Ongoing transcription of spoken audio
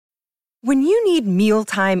When you need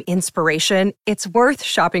mealtime inspiration, it's worth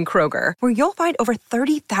shopping Kroger, where you'll find over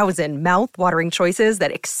 30,000 mouth-watering choices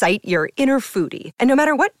that excite your inner foodie. And no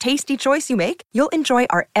matter what tasty choice you make, you'll enjoy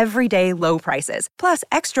our everyday low prices, plus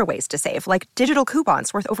extra ways to save, like digital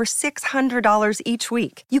coupons worth over $600 each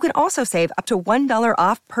week. You can also save up to $1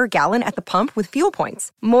 off per gallon at the pump with fuel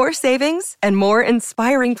points. More savings and more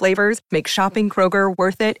inspiring flavors make shopping Kroger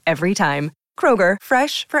worth it every time. Kroger,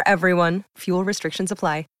 fresh for everyone. Fuel restrictions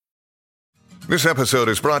apply. This episode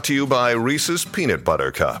is brought to you by Reese's Peanut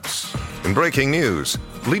Butter Cups. In breaking news,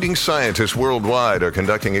 leading scientists worldwide are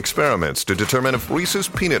conducting experiments to determine if Reese's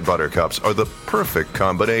Peanut Butter Cups are the perfect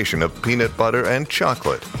combination of peanut butter and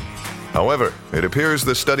chocolate. However, it appears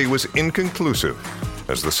the study was inconclusive,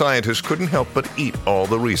 as the scientists couldn't help but eat all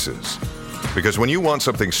the Reese's. Because when you want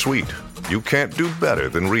something sweet, you can't do better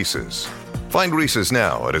than Reese's. Find Reese's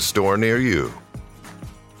now at a store near you.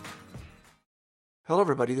 Hello,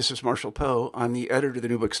 everybody. This is Marshall Poe. I'm the editor of the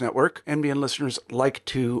New Books Network. NBN listeners like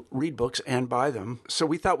to read books and buy them. So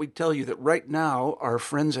we thought we'd tell you that right now, our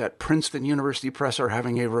friends at Princeton University Press are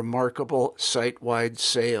having a remarkable site-wide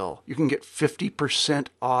sale. You can get 50%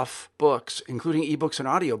 off books, including ebooks and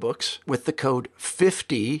audiobooks, with the code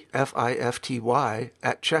 50, F-I-F-T-Y,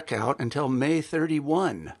 at checkout until May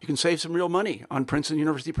 31. You can save some real money on Princeton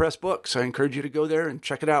University Press books. I encourage you to go there and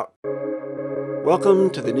check it out. Welcome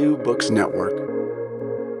to the New Books Network.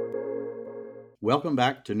 Welcome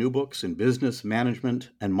back to New Books in Business Management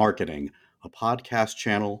and Marketing, a podcast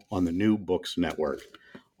channel on the New Books Network.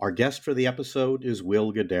 Our guest for the episode is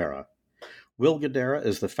Will Guidara. Will Guidara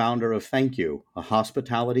is the founder of Thank You, a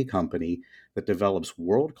hospitality company that develops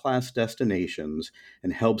world-class destinations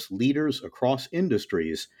and helps leaders across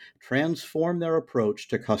industries transform their approach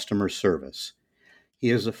to customer service. He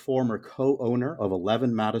is a former co-owner of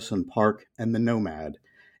 11 Madison Park and The Nomad,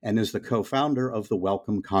 and is the co-founder of the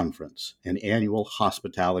Welcome Conference, an annual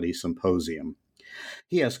hospitality symposium.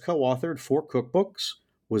 He has co-authored 4 cookbooks,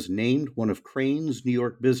 was named one of Crain's New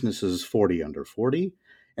York Business's 40 Under 40,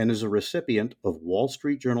 and is a recipient of Wall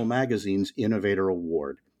Street Journal Magazine's Innovator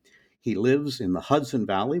Award. He lives in the Hudson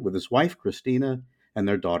Valley with his wife, Christina, and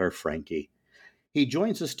their daughter, Frankie. He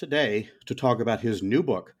joins us today to talk about his new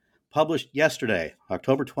book, published yesterday,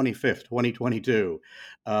 October 25th, 2022.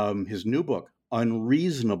 His new book,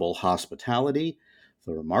 Unreasonable Hospitality,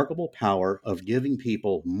 The Remarkable Power of Giving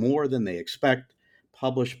People More Than They Expect,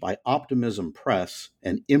 published by Optimism Press,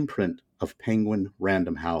 an imprint of Penguin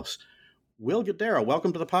Random House. Will Guidara,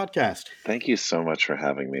 welcome to the podcast. Thank you so much for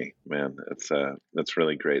having me, man. It's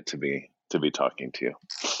really great to be talking to you.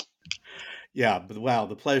 Yeah, but wow,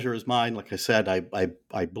 the pleasure is mine. Like I said,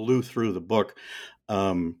 I blew through the book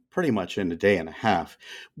pretty much in a day and a half.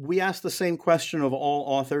 We asked the same question of all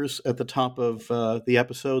authors at the top of the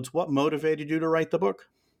episodes. What motivated you to write the book?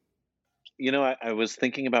 You know, I was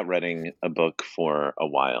thinking about writing a book for a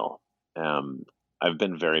while. I've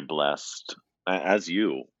been very blessed, as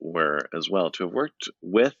you were as well, to have worked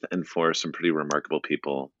with and for some pretty remarkable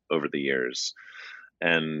people over the years.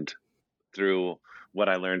 And through what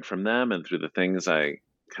I learned from them and through the things I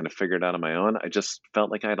kind of figured out on my own, I just felt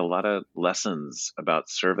like I had a lot of lessons about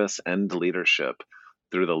service and leadership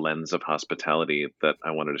through the lens of hospitality that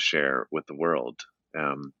I wanted to share with the world.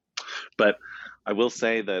 But I will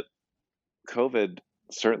say that COVID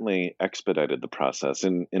certainly expedited the process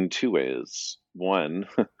in 2 ways. One,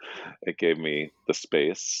 it gave me the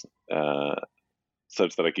space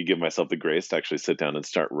such that I could give myself the grace to actually sit down and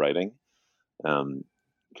start writing.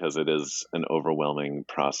 Because it is an overwhelming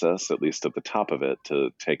process, at least at the top of it,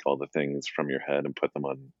 to take all the things from your head and put them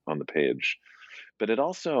on the page. But it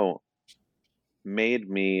also made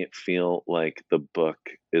me feel like the book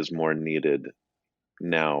is more needed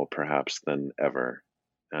now, perhaps, than ever.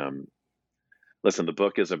 Listen, the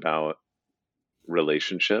book is about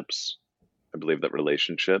relationships. I believe that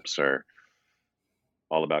relationships are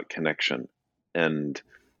all about connection. And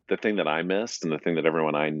the thing that I missed and the thing that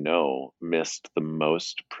everyone I know missed the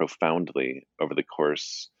most profoundly over the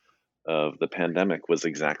course of the pandemic was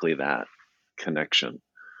exactly that connection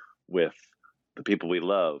with the people we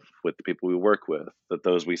love, with the people we work with, with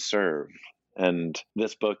those we serve. And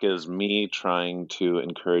this book is me trying to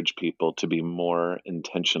encourage people to be more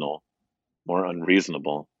intentional, more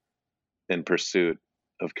unreasonable in pursuit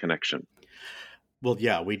of connection. Well,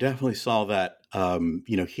 yeah, we definitely saw that,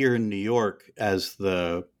 here in New York as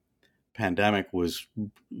the pandemic was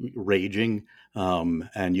raging,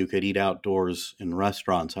 and you could eat outdoors in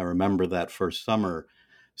restaurants. I remember that first summer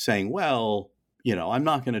saying, well, I'm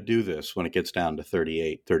not going to do this when it gets down to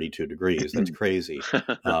 38, 32 degrees. That's crazy.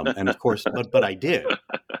 And of course, but I did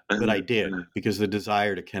because the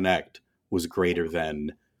desire to connect was greater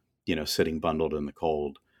than sitting bundled in the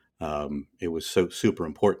cold. It was so super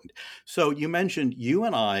important. So you mentioned you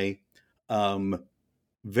and I are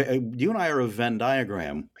a Venn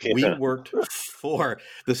diagram. Yeah. We worked for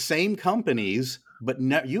the same companies, but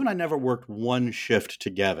you and I never worked one shift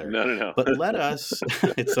together. No. But let us,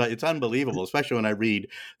 it's unbelievable, especially when I read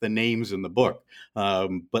the names in the book.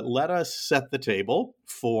 But let us set the table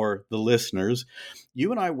for the listeners.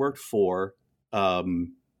 You and I worked for,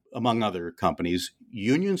 among other companies,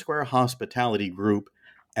 Union Square Hospitality Group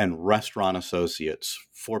and Restaurant Associates.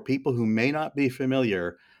 For people who may not be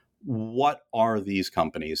familiar, what are these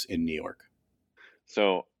companies in New York?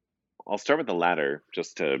 So I'll start with the latter,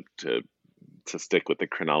 just to stick with the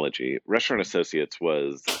chronology. Restaurant Associates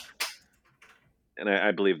was, and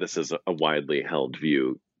I believe this is a widely held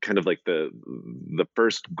view, kind of like the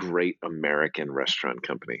first great American restaurant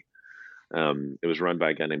company. It was run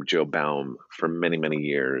by a guy named Joe Baum for many, many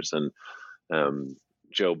years, and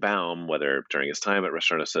Joe Baum, whether during his time at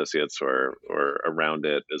Restaurant Associates or around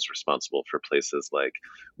it, is responsible for places like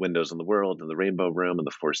Windows on the World and the Rainbow Room and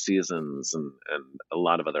the Four Seasons and a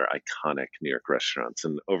lot of other iconic New York restaurants.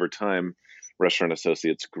 And over time, Restaurant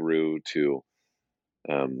Associates grew to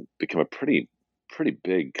become a pretty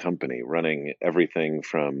big company, running everything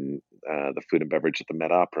from the food and beverage at the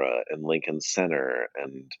Met Opera and Lincoln Center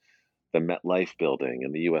and the MetLife building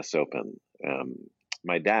and the U.S. Open.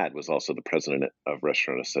 My dad was also the president of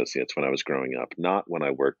Restaurant Associates when I was growing up, not when I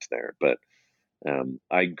worked there, but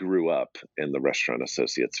I grew up in the Restaurant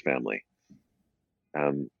Associates family.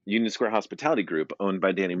 Union Square Hospitality Group, owned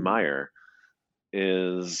by Danny Meyer,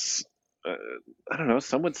 is, I don't know,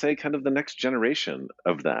 some would say kind of the next generation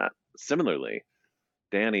of that. Similarly,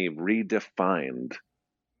 Danny redefined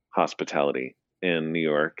hospitality in New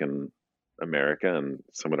York and America, and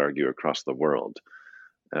some would argue across the world,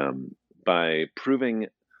 by proving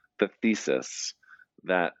the thesis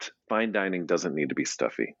that fine dining doesn't need to be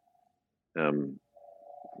stuffy. I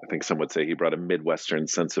think some would say he brought a Midwestern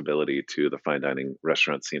sensibility to the fine dining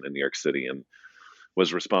restaurant scene in New York City and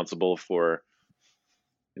was responsible for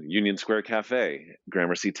Union Square Cafe,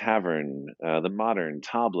 Gramercy Tavern, the Modern,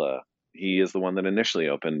 Tabla. He is the one that initially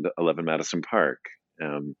opened 11 Madison Park,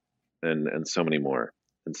 and so many more.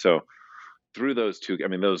 And so through those two, I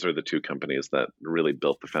mean, those are the two companies that really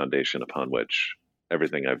built the foundation upon which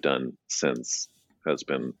everything I've done since has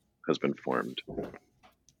been formed.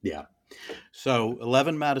 Yeah. So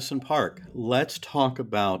 11 Madison Park. Let's talk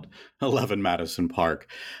about 11 Madison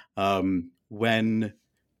Park. When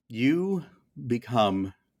you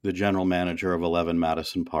become the general manager of 11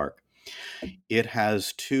 Madison Park, it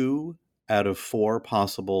has 2 out of 4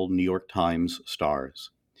 possible New York Times stars.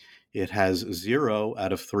 It has 0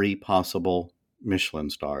 out of 3 possible Michelin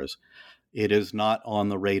stars. It is not on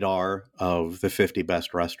the radar of the 50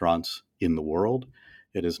 best restaurants in the world.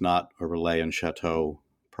 It is not a Relais and Chateau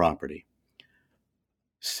property.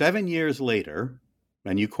 7 years later,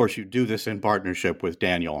 and of course you do this in partnership with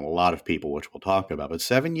Daniel and a lot of people, which we'll talk about, but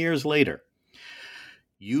 7 years later,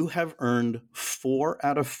 you have earned 4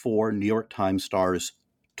 out of 4 New York Times stars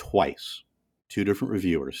twice. 2 different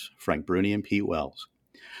reviewers, Frank Bruni and Pete Wells.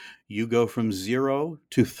 You go from 0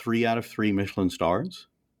 to 3 out of 3 Michelin stars.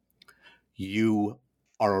 You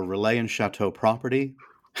are a Relais and Chateau property.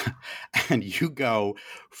 And you go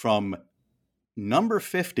from number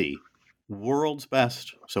 50, world's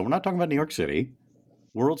best. So we're not talking about New York City.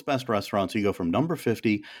 World's best restaurants. You go from number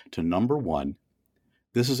 50 to number 1.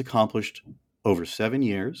 This is accomplished over 7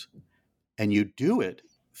 years. And you do it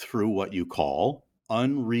through what you call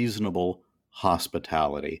unreasonable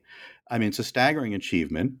hospitality. I mean, it's a staggering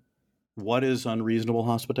achievement. What is unreasonable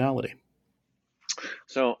hospitality?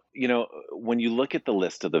 So, when you look at the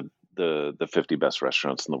list of the 50 best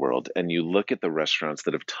restaurants in the world, and you look at the restaurants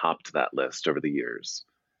that have topped that list over the years,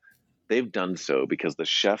 they've done so because the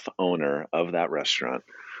chef owner of that restaurant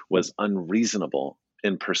was unreasonable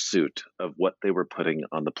in pursuit of what they were putting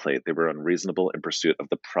on the plate. They were unreasonable in pursuit of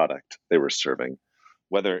the product they were serving,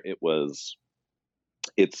 whether it was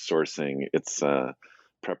its sourcing, its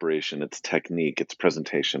preparation, its technique, its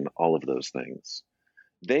presentation, all of those things.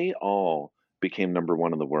 They all became number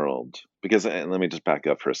 1 in the world because, and let me just back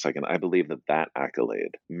up for a second, I believe that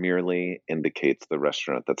accolade merely indicates the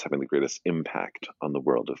restaurant that's having the greatest impact on the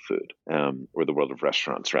world of food, or the world of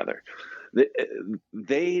restaurants, rather.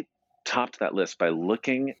 They topped that list by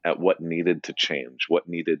looking at what needed to change, what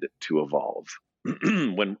needed to evolve.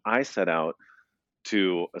 When I set out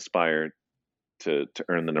to aspire to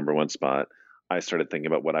earn the number 1 spot, I started thinking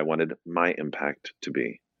about what I wanted my impact to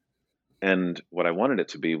be. And what I wanted it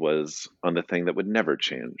to be was on the thing that would never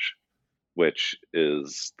change, which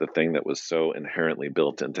is the thing that was so inherently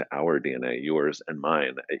built into our DNA, yours and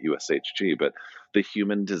mine at USHG, but the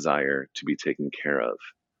human desire to be taken care of.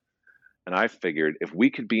 And I figured if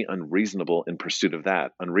we could be unreasonable in pursuit of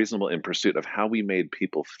that, unreasonable in pursuit of how we made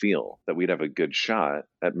people feel, that we'd have a good shot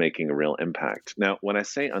at making a real impact. Now, when I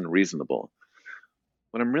say unreasonable,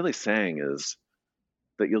 what I'm really saying is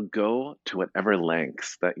that you'll go to whatever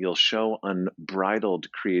lengths, that you'll show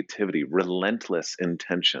unbridled creativity, relentless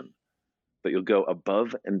intention, that you'll go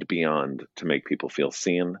above and beyond to make people feel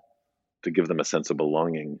seen, to give them a sense of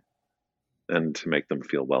belonging, and to make them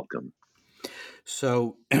feel welcome.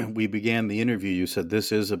 So we began the interview. You said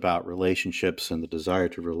this is about relationships and the desire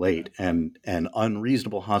to relate, and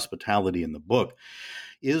unreasonable hospitality in the book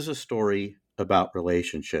is a story about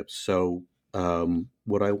relationships. So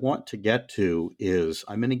what I want to get to is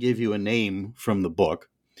I'm going to give you a name from the book,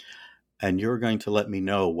 and you're going to let me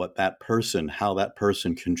know what that person, how that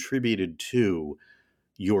person contributed to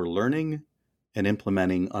your learning and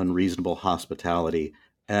implementing unreasonable hospitality.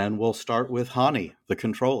 And we'll start with Hani, the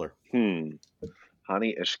controller.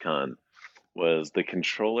 Hani Ishkan was the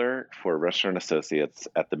controller for Restaurant Associates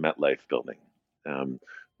at the MetLife building,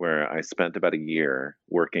 where I spent about a year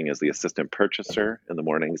working as the assistant purchaser in the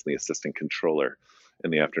mornings and the assistant controller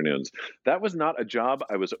in the afternoons. That was not a job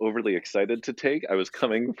I was overly excited to take. I was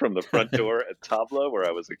coming from the front door at Tabla, where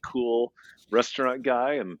I was a cool restaurant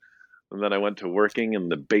guy, and then I went to working in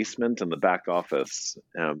the basement and the back office.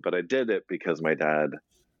 But I did it because my dad,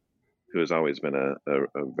 who has always been a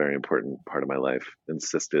very important part of my life,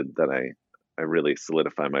 insisted that I really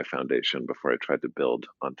solidify my foundation before I tried to build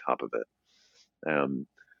on top of it.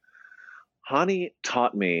 Hani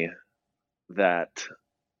taught me that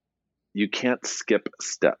you can't skip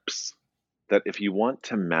steps, that if you want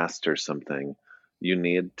to master something, you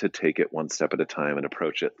need to take it one step at a time and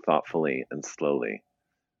approach it thoughtfully and slowly.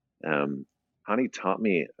 Hani taught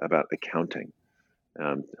me about accounting.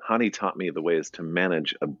 Hani taught me the ways to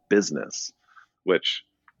manage a business, which,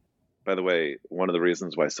 by the way, one of the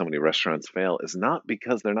reasons why so many restaurants fail is not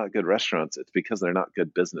because they're not good restaurants, it's because they're not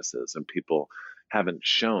good businesses, and people haven't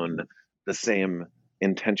shown the same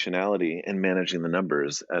intentionality in managing the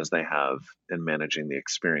numbers as they have in managing the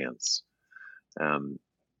experience. I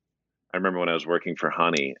remember when I was working for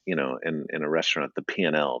Hani, in a restaurant, the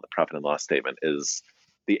P&L, the profit and loss statement, is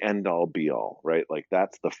the end all be all, right? Like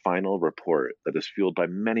that's the final report that is fueled by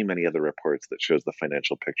many, many other reports that shows the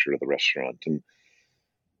financial picture of the restaurant. And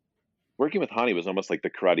working with Hani was almost like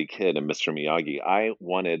the Karate Kid and Mr. Miyagi. I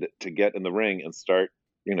wanted to get in the ring and start,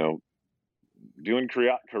 doing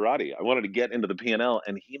karate. I wanted to get into the P&L,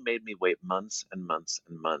 and he made me wait months and months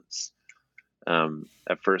and months.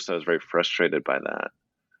 At first, I was very frustrated by that.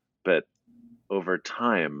 But over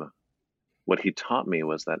time, what he taught me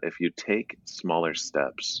was that if you take smaller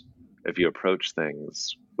steps, if you approach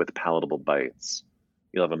things with palatable bites,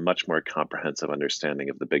 you'll have a much more comprehensive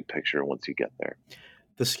understanding of the big picture once you get there.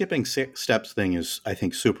 The skipping steps thing is, I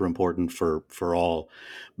think, super important for all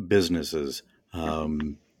businesses,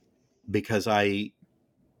 because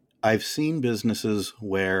I've seen businesses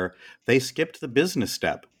where they skipped the business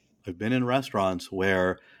step. I've been in restaurants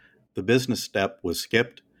where the business step was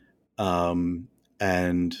skipped,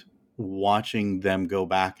 and watching them go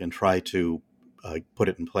back and try to put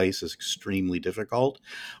it in place is extremely difficult.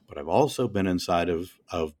 But I've also been inside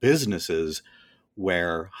of businesses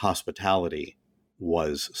where hospitality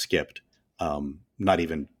was skipped, not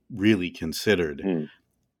even really considered.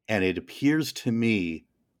 And it appears to me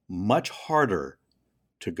much harder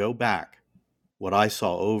to go back, what I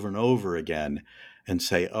saw over and over again, and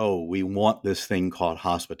say, oh, we want this thing called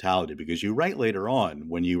hospitality. Because you write later on,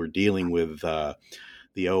 when you were dealing with the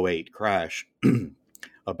 2008 crash,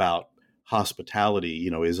 about hospitality,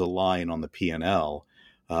 is a line on the P&L.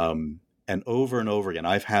 And over again,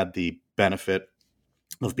 I've had the benefit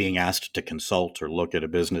of being asked to consult or look at a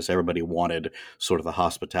business. Everybody wanted sort of the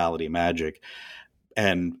hospitality magic.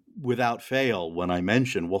 And without fail, when I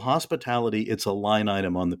mention, well, hospitality, it's a line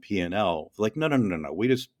item on the P&L. Like, no. We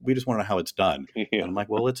just want to know how it's done. Yeah. And I'm like,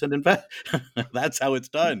 well, it's an that's how it's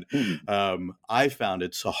done. I found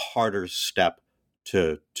it's a harder step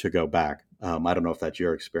to go back. I don't know if that's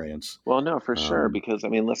your experience. Well, no, for sure. Because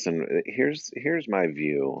listen, here's my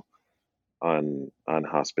view on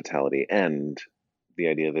hospitality and the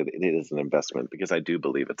idea that it is an investment, because I do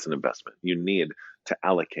believe it's an investment. You need to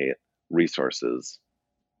allocate resources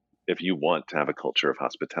if you want to have a culture of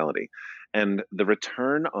hospitality. And the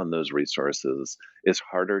return on those resources is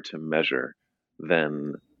harder to measure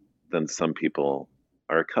than some people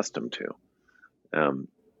are accustomed to.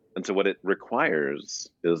 And so what it requires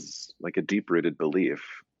is like a deep-rooted belief,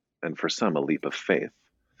 and for some, a leap of faith,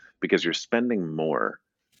 because you're spending more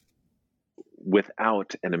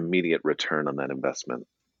without an immediate return on that investment.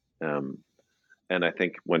 And I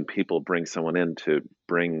think when people bring someone in to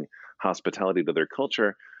bring hospitality to their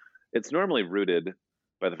culture, it's normally rooted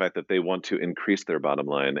by the fact that they want to increase their bottom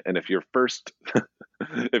line. And if your first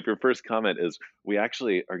if your first comment is, we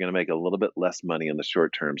actually are going to make a little bit less money in the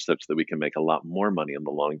short term such that we can make a lot more money in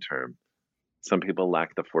the long term, some people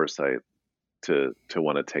lack the foresight to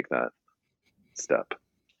want to take that step.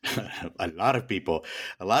 A lot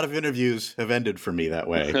of interviews have ended for me that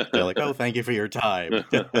way. They're like, oh, thank you for your time.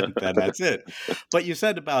 And that's it. But you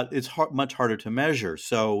said about it's much harder to measure.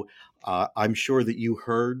 So I'm sure that you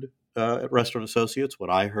heard at Restaurant Associates what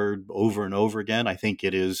I heard over and over again. I think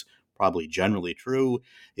it is probably generally true.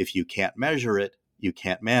 If you can't measure it, you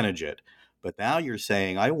can't manage it. But now you're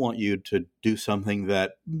saying, I want you to do something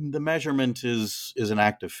that the measurement is an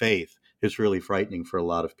act of faith. It's really frightening for a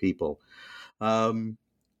lot of people.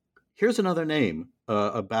 Here's another name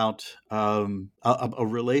about a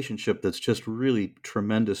relationship that's just really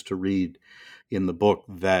tremendous to read in the book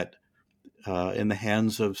that in the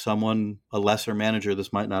hands of someone, a lesser manager,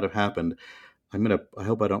 this might not have happened. I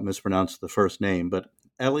hope I don't mispronounce the first name, but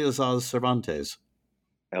Eleazar Cervantes.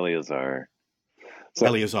 Eleazar.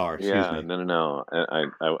 Eleazar, excuse me. No.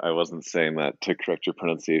 I wasn't saying that to correct your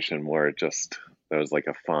pronunciation, more just that was like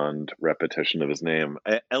a fond repetition of his name.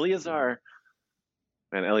 Eleazar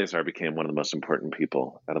became one of the most important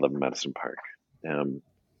people at 11 Madison Park.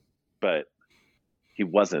 But he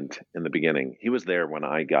wasn't in the beginning. He was there when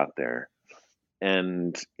I got there.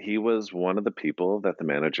 And he was one of the people that the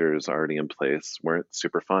managers already in place weren't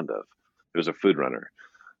super fond of. He was a food runner.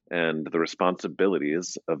 And the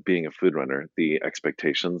responsibilities of being a food runner, the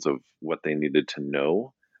expectations of what they needed to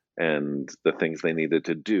know and the things they needed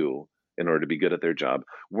to do in order to be good at their job,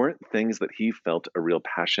 weren't things that he felt a real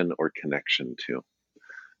passion or connection to.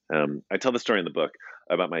 I tell the story in the book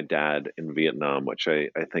about my dad in Vietnam, which I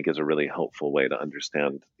think is a really helpful way to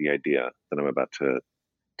understand the idea that I'm about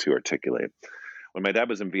to articulate. When my dad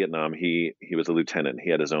was in Vietnam, he was a lieutenant. He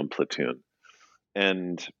had his own platoon.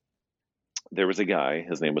 And there was a guy,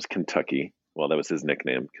 his name was Kentucky. Well, that was his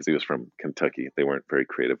nickname because he was from Kentucky. They weren't very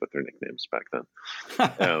creative with their nicknames back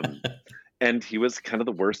then. And he was kind of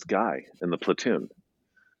the worst guy in the platoon.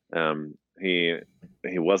 He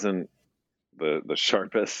wasn't the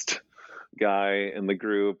sharpest guy in the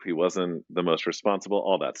group. He wasn't the most responsible,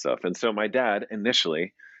 all that stuff. And so my dad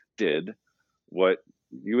initially did what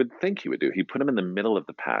you would think he would do. He put him in the middle of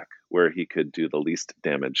the pack where he could do the least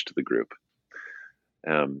damage to the group.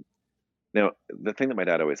 Now, the thing that my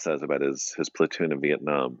dad always says about his platoon in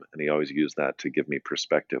Vietnam, and he always used that to give me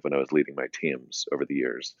perspective when I was leading my teams over the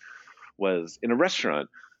years, was in a restaurant,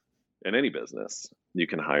 in any business, you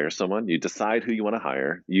can hire someone, you decide who you want to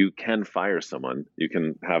hire, you can fire someone, you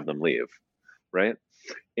can have them leave, right?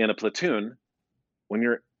 In a platoon, when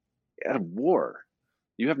you're at a war,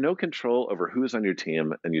 you have no control over who's on your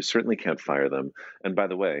team, and you certainly can't fire them. And by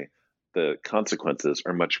the way, the consequences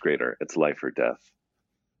are much greater. It's life or death.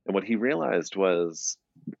 And what he realized was,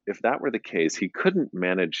 if that were the case, he couldn't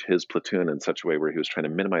manage his platoon in such a way where he was trying to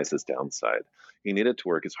minimize his downside. He needed to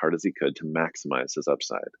work as hard as he could to maximize his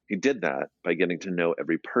upside. He did that by getting to know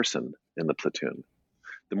every person in the platoon.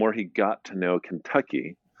 The more he got to know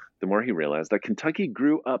Kentucky, the more he realized that Kentucky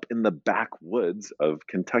grew up in the backwoods of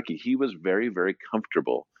Kentucky. He was very, very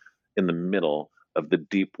comfortable in the middle of the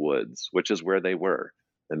deep woods, which is where they were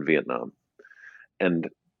in Vietnam. And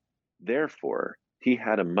therefore, he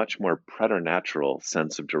had a much more preternatural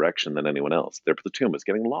sense of direction than anyone else. Their platoon was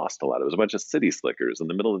getting lost a lot. It was a bunch of city slickers in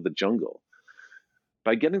the middle of the jungle.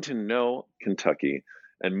 By getting to know Kentucky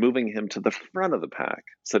and moving him to the front of the pack,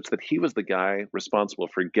 such that he was the guy responsible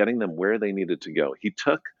for getting them where they needed to go, he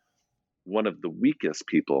took one of the weakest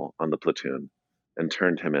people on the platoon and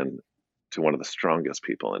turned him into one of the strongest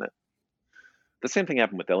people in it. The same thing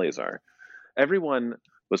happened with Eleazar. Everyone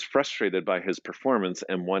was frustrated by his performance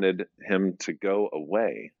and wanted him to go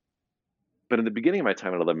away. But in the beginning of my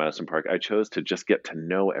time at 11 Madison Park, I chose to just get to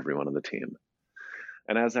know everyone on the team.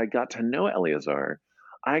 And as I got to know Eleazar,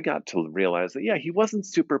 I got to realize that, he wasn't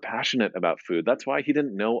super passionate about food. That's why he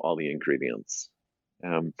didn't know all the ingredients.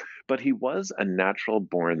 But he was a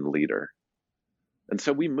natural-born leader. And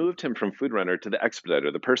so we moved him from food runner to the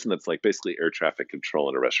expediter, the person that's like basically air traffic control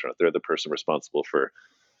in a restaurant. They're the person responsible for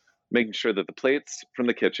making sure that the plates from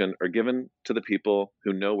the kitchen are given to the people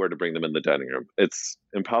who know where to bring them in the dining room. It's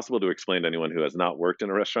impossible to explain to anyone who has not worked in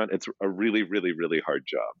a restaurant. It's a really, really, really hard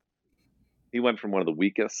job. He went from one of the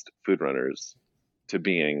weakest food runners to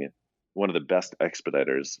being one of the best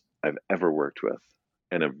expediters I've ever worked with,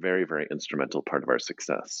 and a very, very instrumental part of our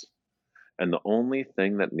success. And the only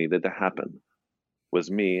thing that needed to happen was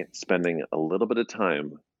me spending a little bit of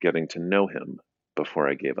time getting to know him before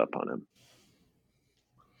I gave up on him.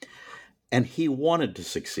 And he wanted to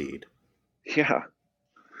succeed. Yeah.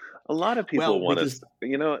 A lot of people Well, want because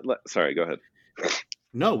to, sorry, go ahead.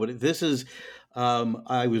 no, but this is,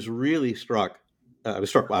 I was really struck. I was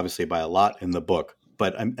struck obviously by a lot in the book,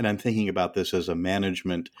 but I'm thinking about this as a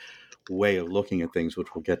management way of looking at things,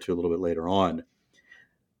 which we'll get to a little bit later on.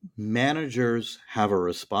 Managers have a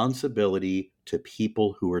responsibility to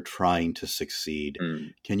people who are trying to succeed.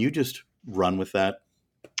 Can you just run with that?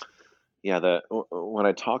 Yeah, what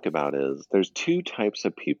I talk about is there's two types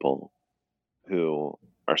of people who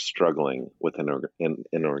are struggling within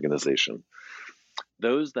an organization.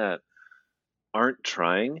 Those that aren't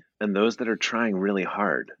trying and those that are trying really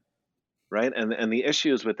hard, right? And the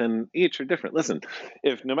issues within each are different. Listen,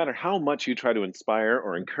 if no matter how much you try to inspire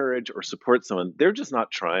or encourage or support someone, they're just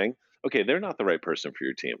not trying, okay, they're not the right person for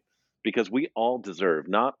your team. Because we all deserve,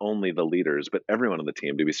 not only the leaders, but everyone on the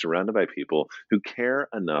team, to be surrounded by people who care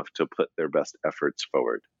enough to put their best efforts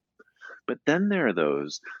forward. But then there are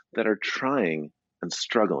those that are trying and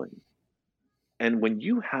struggling. And when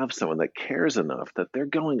you have someone that cares enough that they're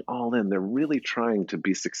going all in, they're really trying to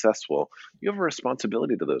be successful, you have a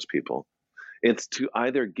responsibility to those people. It's to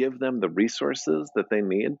either give them the resources that they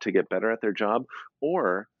need to get better at their job,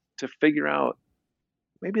 or to figure out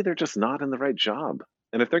maybe they're just not in the right job.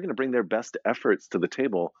 And if they're going to bring their best efforts to the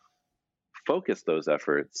table, focus those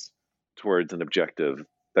efforts towards an objective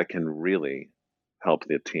that can really help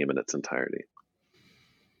the team in its entirety.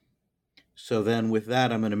 So then with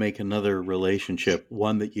that, I'm going to make another relationship,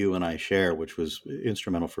 one that you and I share, which was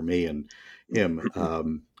instrumental for me and him,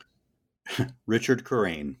 Richard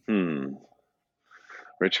Currane.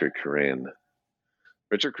 Richard Currane.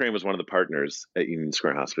 Richard Currane was one of the partners at Union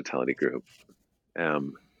Square Hospitality Group.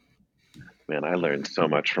 Man, I learned so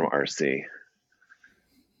much from RC.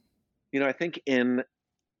 I think in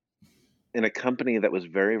a company that was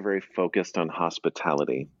very, very focused on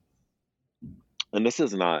hospitality, and this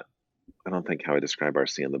is not, I don't think how I describe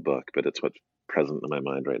RC in the book, but it's what's present in my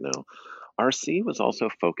mind right now. RC was also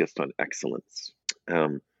focused on excellence. I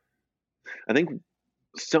think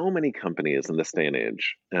so many companies in this day and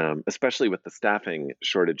age, especially with the staffing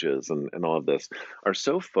shortages and all of this, are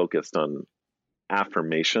so focused on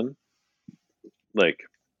affirmation, like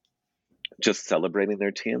just celebrating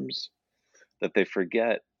their teams, that they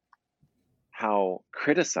forget how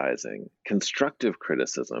criticizing, constructive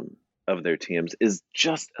criticism of their teams is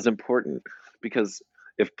just as important. Because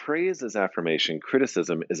if praise is affirmation,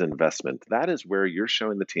 criticism is investment. That is where you're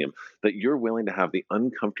showing the team that you're willing to have the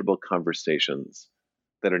uncomfortable conversations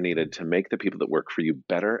that are needed to make the people that work for you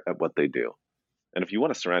better at what they do. And if you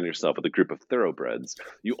want to surround yourself with a group of thoroughbreds,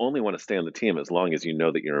 you only want to stay on the team as long as you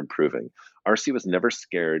know that you're improving. RC was never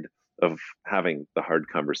scared of having the hard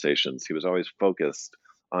conversations. He was always focused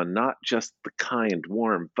on not just the kind,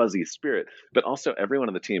 warm, fuzzy spirit, but also everyone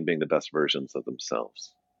on the team being the best versions of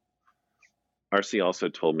themselves. RC also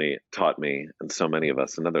taught me, and so many of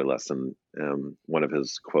us, another lesson. One of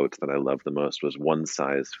his quotes that I love the most was, "One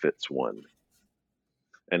size fits one."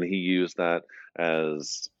 And he used that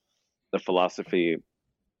as the philosophy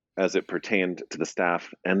as it pertained to the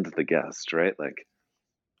staff and the guest, right? Like,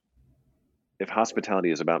 if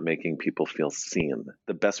hospitality is about making people feel seen,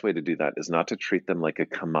 the best way to do that is not to treat them like a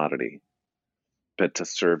commodity, but to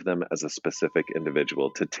serve them as a specific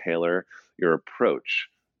individual, to tailor your approach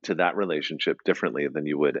to that relationship differently than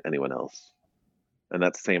you would anyone else. And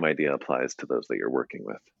that same idea applies to those that you're working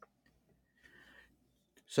with.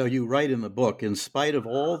 So you write in the book, in spite of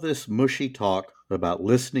all this mushy talk about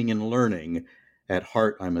listening and learning, at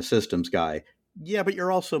heart, I'm a systems guy. Yeah, but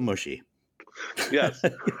you're also mushy. Yes.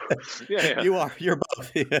 Yeah. You are. You're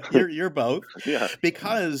both. You're both. Yeah.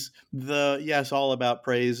 Because all about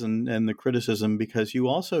praise and the criticism, because you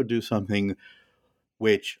also do something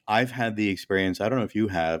which I've had the experience, I don't know if you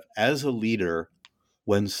have, as a leader,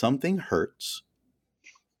 when something hurts,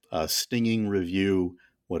 a stinging review,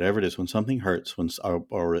 whatever it is, when something hurts,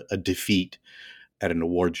 or a defeat at an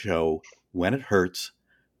award show, when it hurts,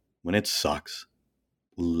 when it sucks,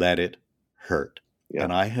 let it hurt. Yeah.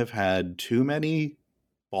 And I have had too many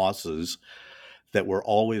bosses that were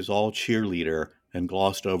always all cheerleader and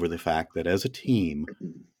glossed over the fact that as a team,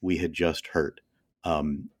 we had just hurt.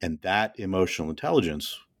 And that emotional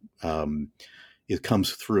intelligence, it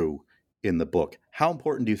comes through in the book. How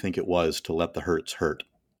important do you think it was to let the hurts hurt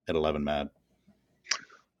at 11 Mad?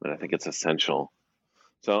 And I think it's essential.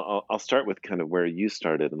 So I'll start with kind of where you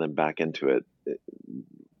started and then back into it.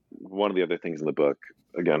 One of the other things in the book,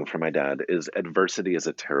 again, from my dad, is adversity is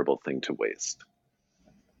a terrible thing to waste.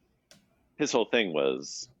 his whole thing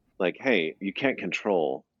was like, hey, you can't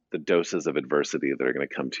control the doses of adversity that are going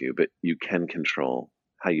to come to you, but you can control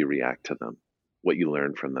how you react to them, what you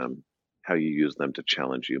learn from them, how you use them to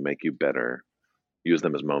challenge you, make you better, use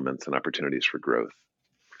them as moments and opportunities for growth.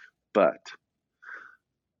 But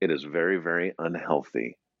it is very, very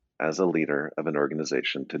unhealthy as a leader of an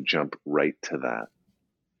organization to jump right to that.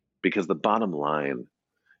 Because the bottom line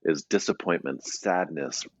is disappointment,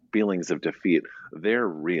 sadness, feelings of defeat. They're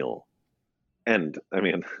real. And I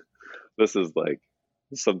mean, this is like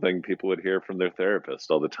something people would hear from their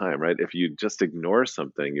therapist all the time, right? If you just ignore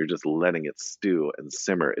something, you're just letting it stew and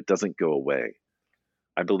simmer. It doesn't go away.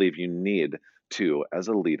 I believe you need to, as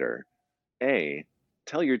a leader,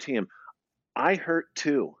 tell your team, I hurt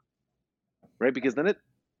too, right? Because then it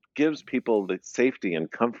gives people the safety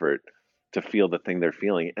and comfort to feel the thing they're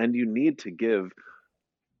feeling. And you need to give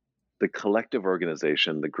the collective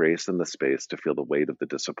organization the grace and the space to feel the weight of the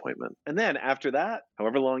disappointment. And then after that,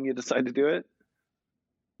 however long you decide to do it,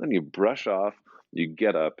 then you brush off, you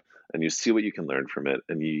get up, and you see what you can learn from it,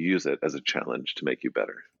 and you use it as a challenge to make you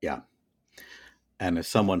better. Yeah. And as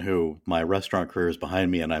someone who my restaurant career is behind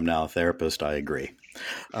me and I'm now a therapist, I agree.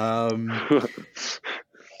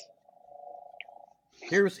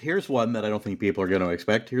 Here's one that I don't think people are going to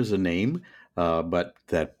expect. Here's a name, but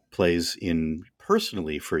that plays in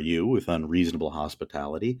personally for you with unreasonable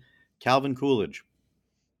hospitality. Calvin Coolidge.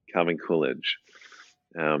 Calvin Coolidge.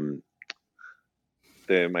 My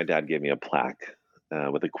dad gave me a plaque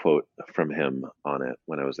with a quote from him on it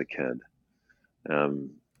when I was a kid.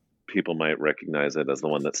 People might recognize it as the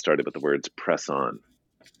one that started with the words "press on,"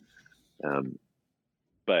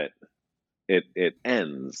 but it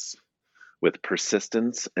ends with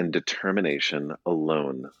persistence and determination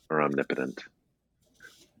alone are omnipotent.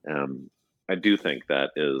 I do think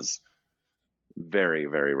that is very,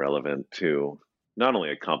 very relevant to not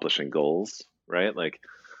only accomplishing goals, right? Like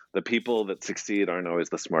the people that succeed aren't always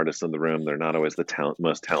the smartest in the room. They're not always the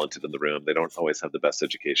most talented in the room. They don't always have the best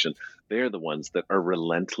education. They're the ones that are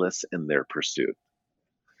relentless in their pursuit.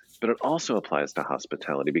 But it also applies to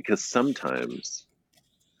hospitality because sometimes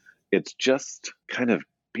it's just kind of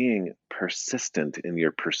being persistent in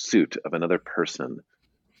your pursuit of another person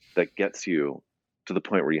that gets you to the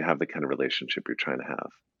point where you have the kind of relationship you're trying to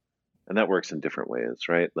have. And that works in different ways,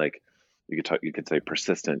 right? Like you could say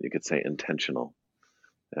persistent, you could say intentional.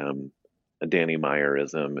 A Danny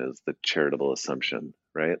Meyerism is the charitable assumption,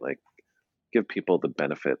 right? Like give people the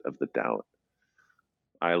benefit of the doubt.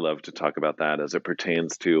 I love to talk about that as it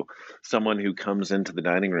pertains to someone who comes into the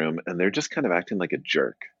dining room and they're just kind of acting like a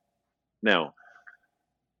jerk. Now,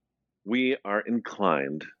 we are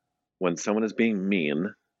inclined when someone is being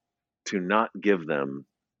mean to not give them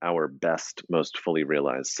our best, most fully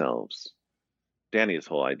realized selves. Danny's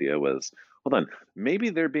whole idea was, hold on, maybe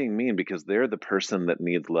they're being mean because they're the person that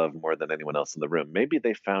needs love more than anyone else in the room. Maybe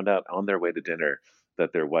they found out on their way to dinner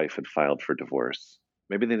that their wife had filed for divorce.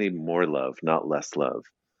 Maybe they need more love, not less love.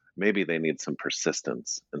 Maybe they need some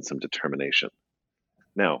persistence and some determination.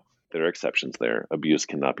 Now, there are exceptions there. Abuse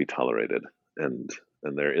cannot be tolerated, and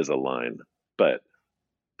there is a line. But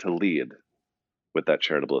to lead with that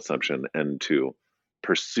charitable assumption and to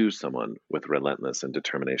pursue someone with relentless and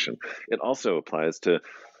determination, it also applies to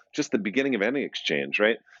just the beginning of any exchange,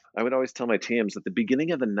 right? I would always tell my teams at the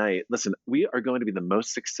beginning of the night, listen, we are going to be the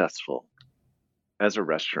most successful as a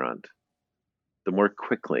restaurant the more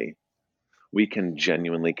quickly we can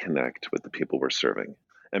genuinely connect with the people we're serving.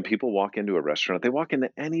 And people walk into a restaurant, they walk into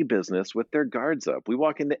any business with their guards up. We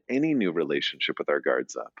walk into any new relationship with our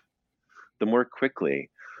guards up. The more quickly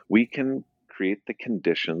we can create the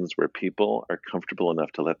conditions where people are comfortable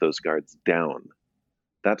enough to let those guards down,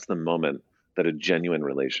 that's the moment that a genuine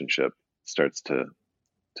relationship starts to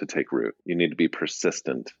take root. You need to be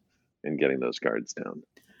persistent in getting those guards down.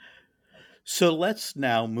 So let's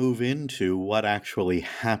now move into what actually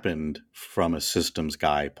happened from a systems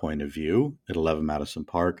guy point of view at 11 Madison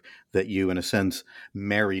Park that you, in a sense,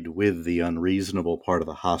 married with the unreasonable part of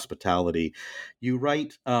the hospitality. You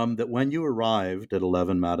write that when you arrived at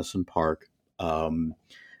 11 Madison Park,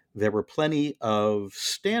 there were plenty of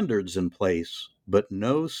standards in place, but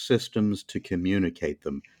no systems to communicate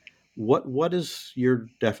them. What is your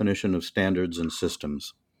definition of standards and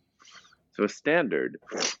systems? So a standard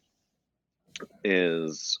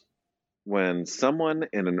is when someone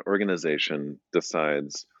in an organization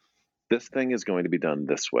decides this thing is going to be done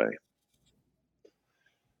this way.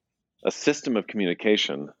 A system of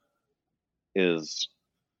communication is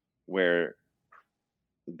where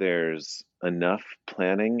there's enough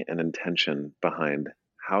planning and intention behind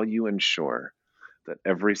how you ensure that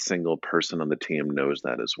every single person on the team knows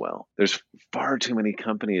that as well. There's far too many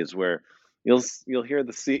companies where You'll hear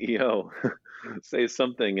the CEO say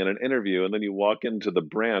something in an interview, and then you walk into the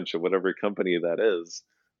branch of whatever company that is,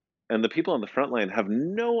 and the people on the front line have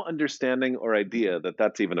no understanding or idea that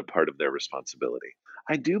that's even a part of their responsibility.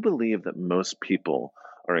 I do believe that most people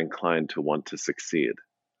are inclined to want to succeed.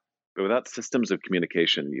 But without systems of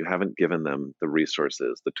communication, you haven't given them the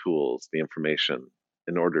resources, the tools, the information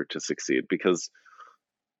in order to succeed, because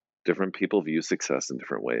different people view success in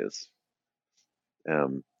different ways.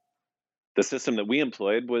 The system that we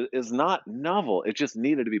employed is not novel. It just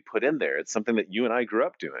needed to be put in there. It's something that you and I grew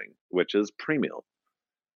up doing, which is pre-meal.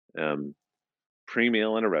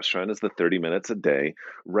 Pre-meal in a restaurant is the 30 minutes a day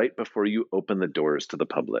right before you open the doors to the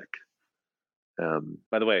public.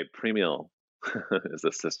 By the way, pre-meal is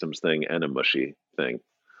a systems thing and a mushy thing.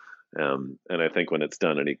 And I think when it's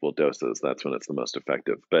done in equal doses, that's when it's the most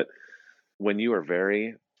effective. But when you are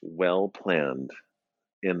very well planned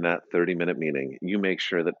in that 30-minute meeting, you make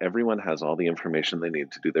sure that everyone has all the information they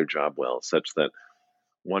need to do their job well, such that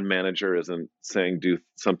one manager isn't saying do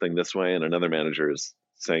something this way and another manager is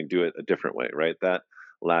saying do it a different way, right? That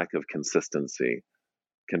lack of consistency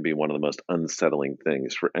can be one of the most unsettling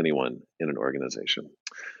things for anyone in an organization.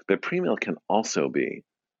 But pre-meal can also be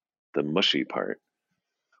the mushy part,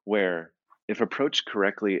 where if approached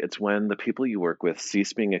correctly, it's when the people you work with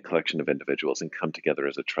cease being a collection of individuals and come together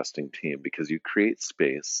as a trusting team, because you create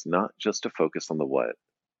space not just to focus on the what,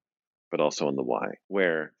 but also on the why,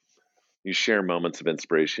 where you share moments of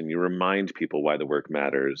inspiration, you remind people why the work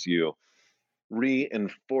matters, you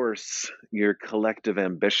reinforce your collective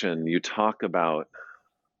ambition, you talk about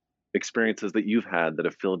experiences that you've had that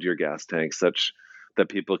have filled your gas tank such that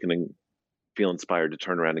people can feel inspired to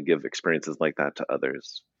turn around and give experiences like that to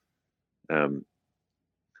others.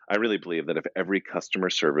 I really believe that if every customer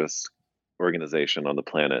service organization on the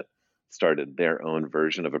planet started their own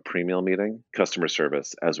version of a pre-meal meeting, customer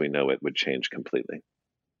service as we know it would change completely.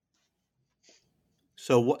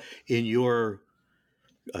 So in your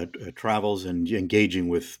travels and engaging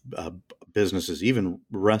with businesses, even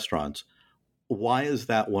restaurants, why is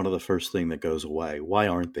that one of the first thing that goes away? Why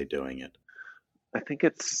aren't they doing it? I think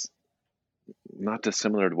it's not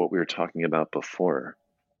dissimilar to what we were talking about before.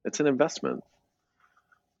 It's an investment.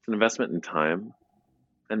 It's an investment in time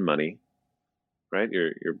and money, right?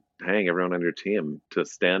 You're paying everyone on your team to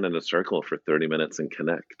stand in a circle for 30 minutes and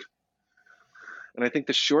connect. And I think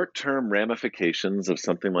the short-term ramifications of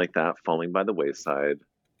something like that falling by the wayside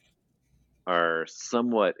are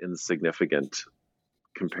somewhat insignificant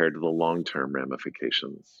compared to the long-term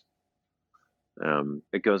ramifications.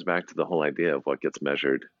 It goes back to the whole idea of what gets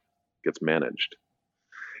measured gets managed.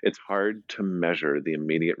 It's hard to measure the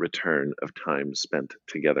immediate return of time spent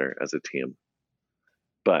together as a team.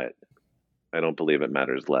 But I don't believe it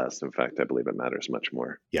matters less. In fact, I believe it matters much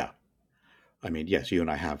more. Yeah. I mean, yes, you and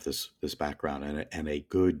I have this background and a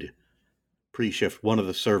good pre-shift. One of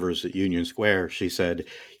the servers at Union Square, she said,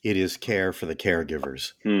 it is care for the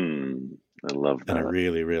caregivers. I love that. And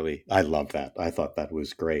I love that. I thought that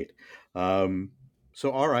was great.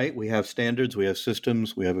 So, all right, we have standards, we have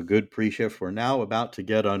systems, we have a good pre-shift. We're now about to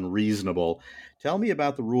get unreasonable. Tell me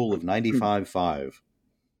about the rule of 95-5.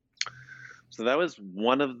 So that was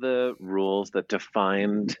one of the rules that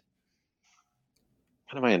defined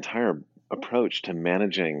kind of my entire approach to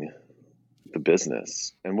managing the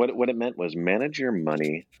business. And what it meant was manage your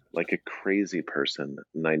money like a crazy person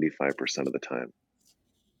 95% of the time.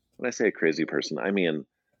 When I say a crazy person, I mean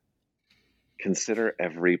consider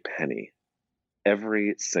every penny,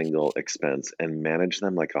 every single expense, and manage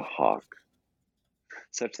them like a hawk,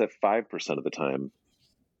 such that 5% of the time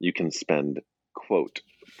you can spend, quote,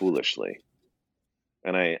 foolishly.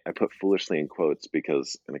 And I put foolishly in quotes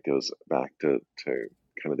because, and it goes back to kind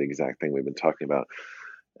of the exact thing we've been talking about,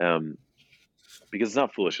 because it's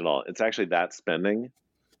not foolish at all. It's actually that spending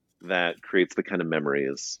that creates the kind of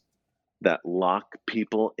memories that lock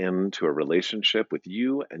people into a relationship with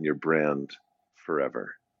you and your brand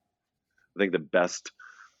forever. I think the best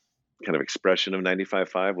kind of expression of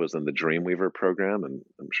 95-5 was in the Dreamweaver program, and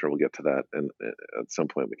I'm sure we'll get to that. And at some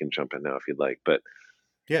point we can jump in now if you'd like. But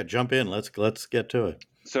yeah, jump in. Let's get to it.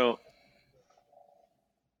 So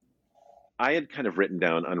I had kind of written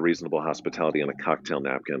down unreasonable hospitality on a cocktail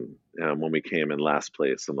napkin when we came in last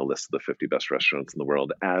place on the list of the 50 best restaurants in the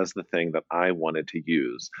world as the thing that I wanted to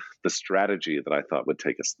use, the strategy that I thought would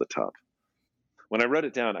take us to the top. When I wrote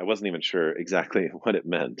it down, I wasn't even sure exactly what it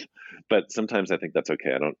meant, but sometimes I think that's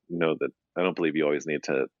okay. I don't believe you always need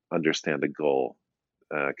to understand a goal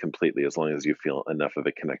completely, as long as you feel enough of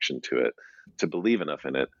a connection to it, to believe enough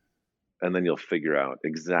in it, and then you'll figure out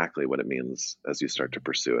exactly what it means as you start to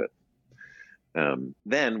pursue it.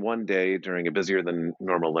 Then one day during a busier than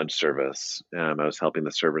normal lunch service, I was helping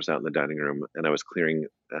the servers out in the dining room, and I was clearing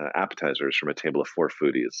appetizers from a table of 4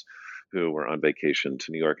 foodies who were on vacation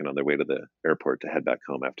to New York and on their way to the airport to head back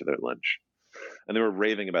home after their lunch. And they were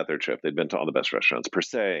raving about their trip. They'd been to all the best restaurants, Per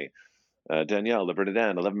Se, Danielle, Le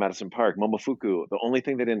Verdun, 11 Madison Park, Momofuku. The only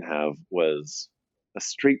thing they didn't have was a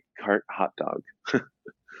street cart hot dog. It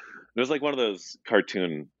was like one of those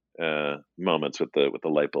cartoon moments with the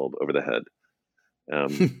light bulb over the head.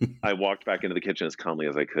 I walked back into the kitchen as calmly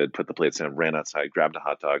as I could, put the plates down, ran outside, grabbed a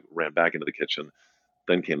hot dog, ran back into the kitchen.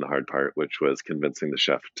 Then came the hard part, which was convincing the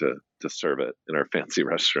chef to serve it in our fancy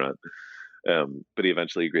restaurant. But he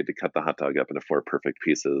eventually agreed to cut the hot dog up into 4 perfect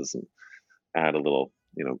pieces and add a little,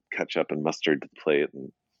 ketchup and mustard to the plate.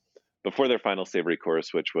 And before their final savory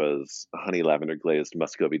course, which was a honey lavender glazed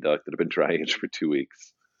Muscovy duck that had been dry aged for 2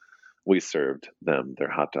 weeks, we served them their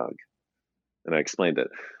hot dog. And I explained it.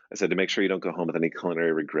 I said, to make sure you don't go home with any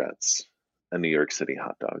culinary regrets, a New York City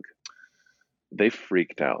hot dog. They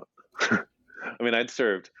freaked out. I mean, I'd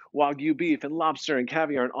served Wagyu beef and lobster and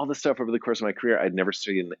caviar and all this stuff over the course of my career. I'd never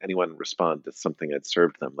seen anyone respond to something I'd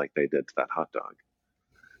served them like they did to that hot dog.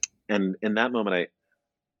 And in that moment,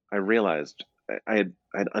 I realized I'd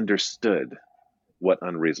understood what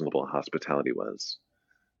unreasonable hospitality was.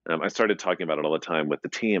 I started talking about it all the time with the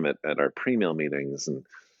team at our pre-meal meetings and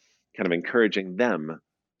kind of encouraging them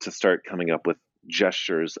to start coming up with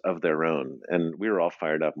gestures of their own. And we were all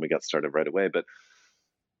fired up and we got started right away. But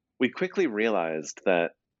we quickly realized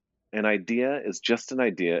that an idea is just an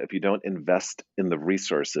idea if you don't invest in the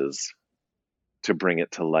resources to bring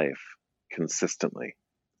it to life consistently.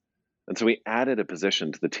 And so we added a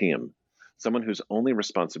position to the team, someone whose only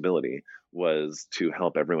responsibility was to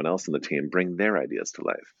help everyone else in the team bring their ideas to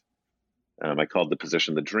life. I called the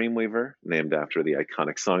position the Dreamweaver, named after the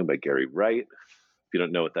iconic song by Gary Wright. If you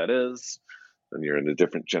don't know what that is, then you're in a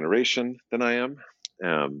different generation than I am.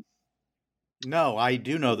 No, I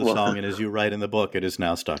do know the song, and as you write in the book, it is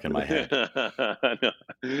now stuck in my head. No.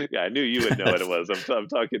 Yeah, I knew you would know what it was. I'm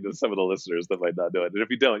talking to some of the listeners that might not know it. And if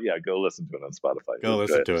you don't, go listen to it on Spotify. Go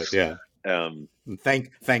listen to it, yeah.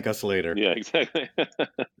 Thank us later. Yeah, exactly.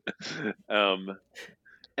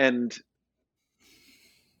 And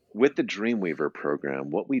with the Dreamweaver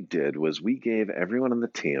program, what we did was we gave everyone on the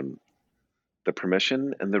team the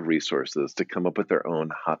permission and the resources to come up with their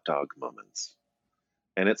own hot dog moments.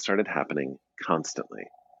 And it started happening constantly.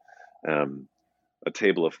 A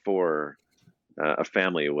table of 4, a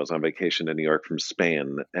family was on vacation in New York from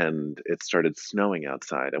Spain, and it started snowing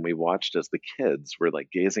outside. And we watched as the kids were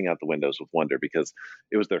like gazing out the windows with wonder because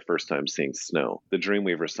it was their first time seeing snow. The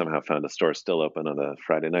Dreamweavers somehow found a store still open on a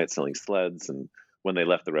Friday night selling sleds. And when they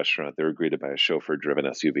left the restaurant, they were greeted by a chauffeur-driven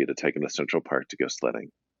SUV to take them to Central Park to go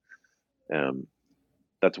sledding.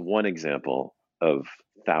 That's one example of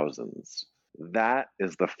thousands. That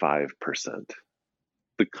is the 5%.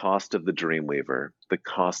 The cost of the Dreamweaver, the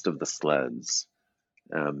cost of the sleds.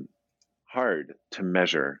 Hard to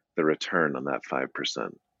measure the return on that 5%.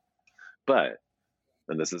 But,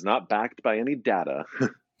 and this is not backed by any data,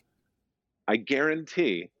 I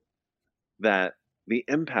guarantee that the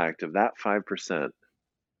impact of that 5%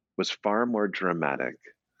 was far more dramatic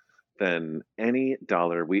than any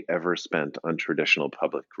dollar we ever spent on traditional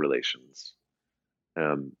public relations.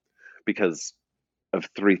 Because of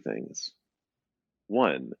 3 things.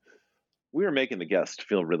 1, we were making the guest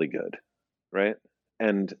feel really good, right?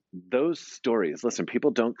 And those stories, listen, people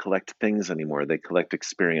don't collect things anymore. They collect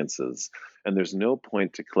experiences. And there's no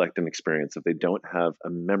point to collect an experience if they don't have a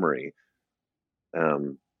memory,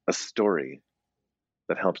 a story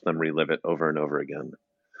that helps them relive it over and over again.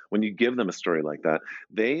 When you give them a story like that,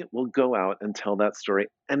 they will go out and tell that story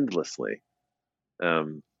endlessly.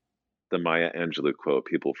 The Maya Angelou quote,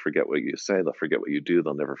 people forget what you say, they'll forget what you do,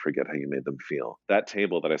 they'll never forget how you made them feel. That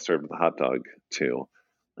table that I served the hot dog to,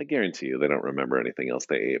 I guarantee you they don't remember anything else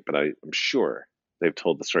they ate, but I'm sure they've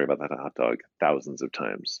told the story about that hot dog thousands of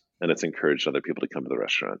times, and it's encouraged other people to come to the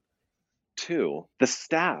restaurant. 2, the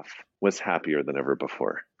staff was happier than ever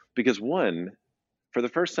before. Because 1, for the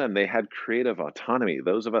first time, they had creative autonomy.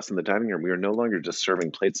 Those of us in the dining room, we were no longer just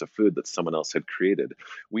serving plates of food that someone else had created.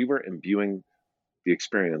 We were imbuing the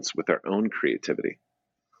experience with our own creativity.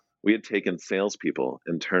 We had taken salespeople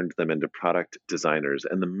and turned them into product designers.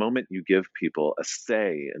 And the moment you give people a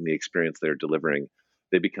say in the experience they're delivering,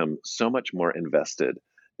 they become so much more invested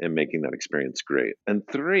in making that experience great. And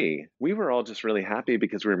 3, we were all just really happy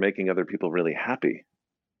because we were making other people really happy.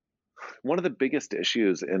 One of the biggest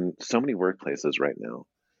issues in so many workplaces right now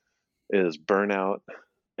is burnout,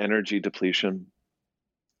 energy depletion.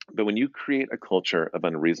 But when you create a culture of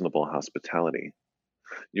unreasonable hospitality,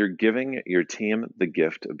 You're giving your team the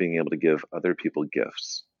gift of being able to give other people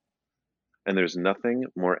gifts. And there's nothing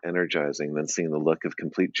more energizing than seeing the look of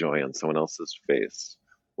complete joy on someone else's face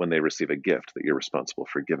when they receive a gift that you're responsible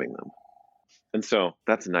for giving them. And so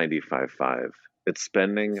that's 95-5. It's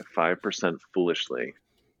spending 5% foolishly,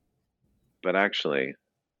 but actually,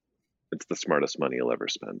 it's the smartest money you'll ever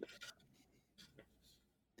spend.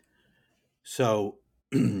 So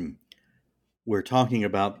we're talking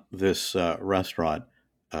about this restaurant,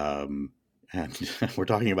 and we're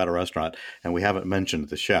talking about a restaurant, and we haven't mentioned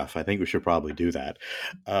the chef. I think we should probably do that.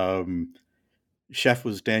 Chef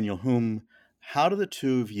was Daniel Humm. How do the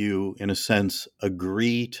two of you, in a sense,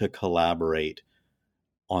 agree to collaborate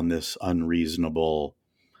on this unreasonable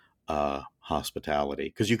hospitality?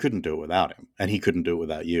 Because you couldn't do it without him, and he couldn't do it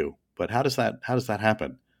without you. But how does that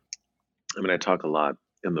happen? I mean, I talk a lot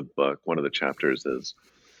in the book. One of the chapters is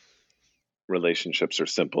relationships are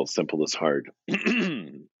simple. Simple is hard.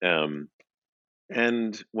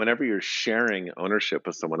 And whenever you're sharing ownership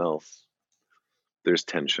with someone else, there's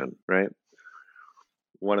tension, right?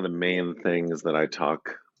 One of the main things that I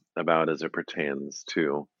talk about as it pertains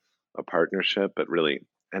to a partnership, but really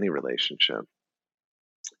any relationship,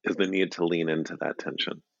 is the need to lean into that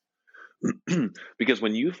tension. Because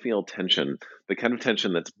when you feel tension, the kind of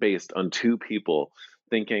tension that's based on two people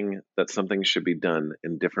thinking that something should be done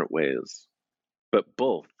in different ways, but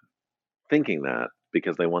both thinking that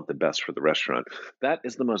because they want the best for the restaurant, that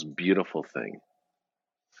is the most beautiful thing.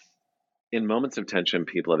 In moments of tension,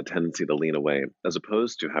 people have a tendency to lean away, as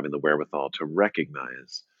opposed to having the wherewithal to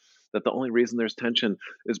recognize that the only reason there's tension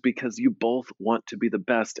is because you both want to be the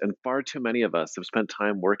best. And far too many of us have spent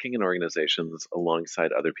time working in organizations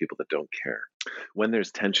alongside other people that don't care. When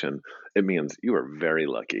there's tension, it means you are very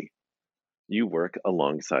lucky. You work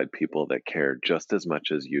alongside people that care just as much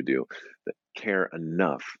as you do, that care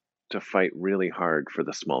enough to fight really hard for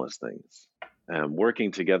the smallest things.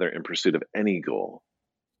 Working together in pursuit of any goal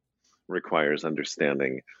requires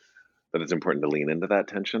understanding that it's important to lean into that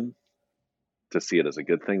tension, to see it as a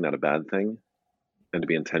good thing, not a bad thing, and to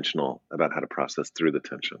be intentional about how to process through the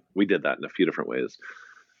tension. We did that in a few different ways.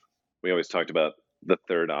 We always talked about the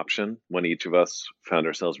third option when each of us found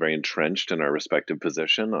ourselves very entrenched in our respective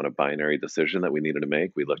position on a binary decision that we needed to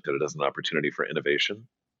make. We looked at it as an opportunity for innovation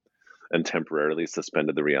and temporarily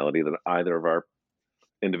suspended the reality that either of our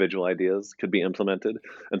individual ideas could be implemented.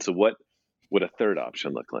 And so what would a third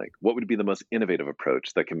option look like? What would be the most innovative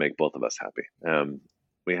approach that can make both of us happy?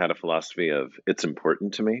 We had a philosophy of, it's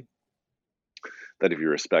important to me that if you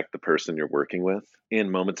respect the person you're working with,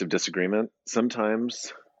 in moments of disagreement,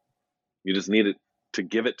 sometimes you just need it to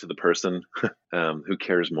give it to the person who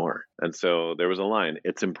cares more. And so there was a line,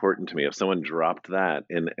 it's important to me. If someone dropped that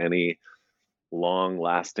in any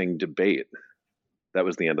long-lasting debate, that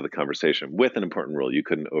was the end of the conversation, with an important rule you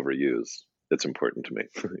couldn't overuse. It's important to me.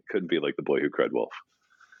 It couldn't be like the boy who cried wolf.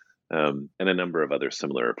 And a number of other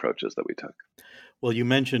similar approaches that we took. Well, you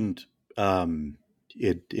mentioned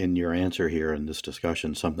it in your answer here in this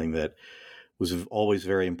discussion, something that was always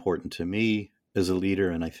very important to me as a leader,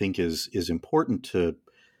 and I think is important to,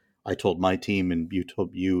 I told my team, and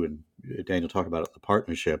you and Daniel talk about it in the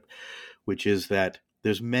partnership, which is that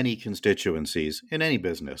there's many constituencies in any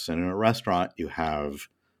business. And in a restaurant, you have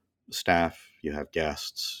staff, you have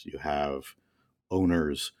guests, you have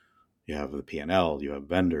owners, you have the P&L, you have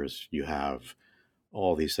vendors, you have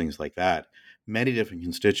all these things like that. Many different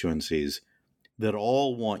constituencies that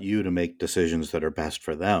all want you to make decisions that are best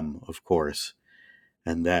for them, of course,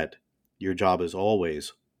 and that your job is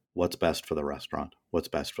always what's best for the restaurant, what's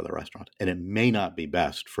best for the restaurant. And it may not be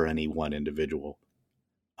best for any one individual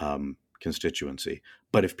constituency.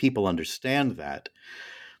 But if people understand that,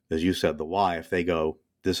 as you said, the why, if they go,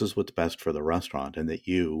 this is what's best for the restaurant, and that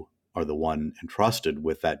you are the one entrusted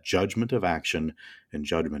with that judgment of action and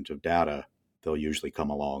judgment of data, they'll usually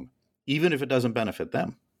come along, even if it doesn't benefit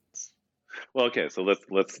them. Well, okay, so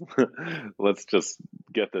let's just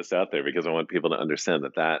get this out there, because I want people to understand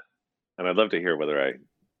that, and I'd love to hear whether I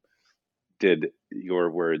did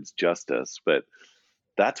your words justice, but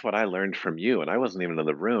that's what I learned from you. And I wasn't even in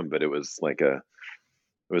the room, but it was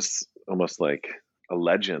almost like a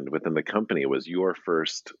legend within the company. It was your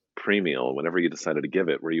first pre-meal, whenever you decided to give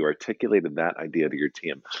it, where you articulated that idea to your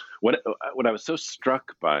team. What I was so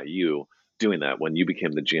struck by you doing that when you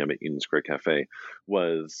became the GM at Union Square Cafe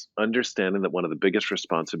was understanding that one of the biggest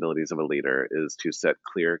responsibilities of a leader is to set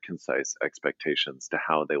clear, concise expectations to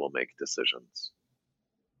how they will make decisions.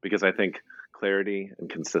 Because I think clarity and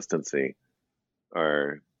consistency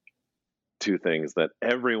are two things that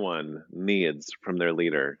everyone needs from their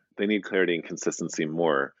leader. They need clarity and consistency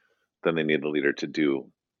more than they need the leader to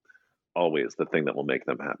do always the thing that will make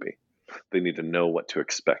them happy. They need to know what to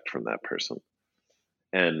expect from that person.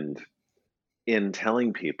 And in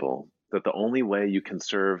telling people that the only way you can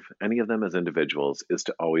serve any of them as individuals is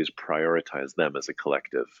to always prioritize them as a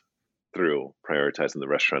collective through prioritizing the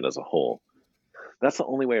restaurant as a whole. That's the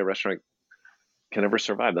only way a restaurant can ever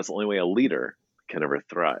survive. That's the only way a leader can ever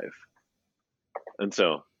thrive. And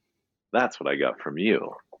so that's what I got from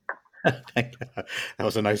you. That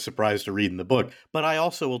was a nice surprise to read in the book. But I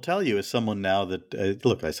also will tell you, as someone now that,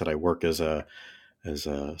 look, I said I work as a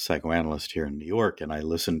psychoanalyst here in New York, and I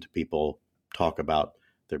listen to people talk about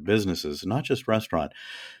their businesses, not just restaurant.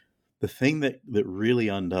 The thing that really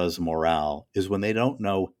undoes morale is when they don't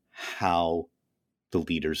know how the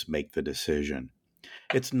leaders make the decision.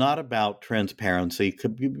 It's not about transparency.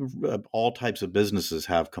 All types of businesses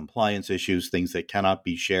have compliance issues, things that cannot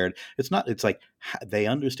be shared. It's like they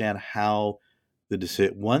understand how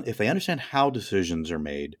if they understand how decisions are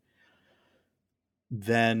made,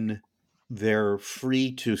 then they're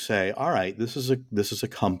free to say, all right, this is a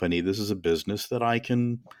company, this is a business that I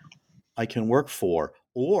can work for.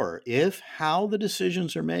 Or if how the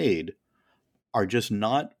decisions are made are just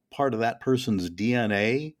not part of that person's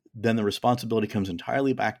DNA, then the responsibility comes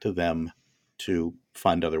entirely back to them to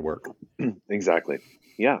find other work. Exactly.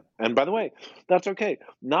 Yeah. And by the way, that's okay.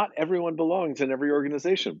 Not everyone belongs in every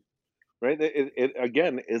organization, right? It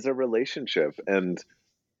again is a relationship. And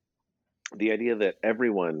the idea that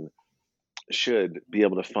everyone should be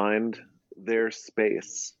able to find their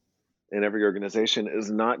space in every organization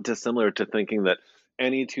is not dissimilar to thinking that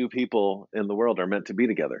any two people in the world are meant to be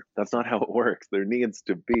together. That's not how it works. There needs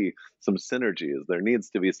to be some synergies. There needs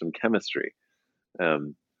to be some chemistry.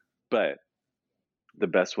 But the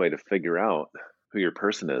best way to figure out who your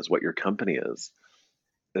person is, what your company is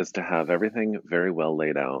to have everything very well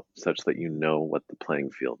laid out such that you know what the playing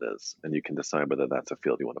field is and you can decide whether that's a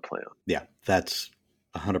field you want to play on. Yeah, that's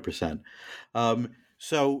 100%.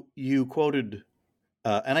 So you quoted,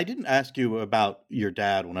 and I didn't ask you about your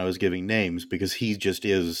dad when I was giving names because he just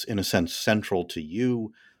is, in a sense, central to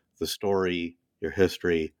you, the story, your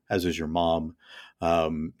history, as is your mom.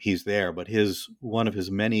 He's there, but one of his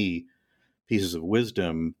many pieces of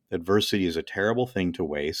wisdom, adversity is a terrible thing to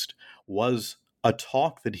waste, was a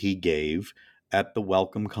talk that he gave at the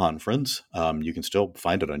Welcome Conference. You can still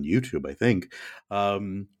find it on YouTube, I think.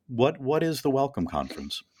 What is the Welcome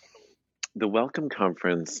Conference? The Welcome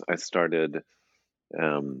Conference I started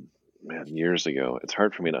years ago. It's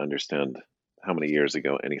hard for me to understand how many years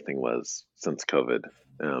ago anything was since COVID.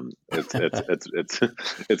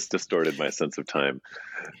 It's distorted my sense of time.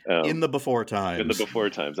 In the before times. In the before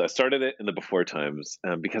times. I started it in the before times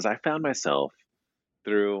because I found myself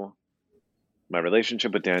through my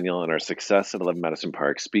relationship with Daniel and our success at 11 Madison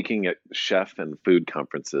Park speaking at chef and food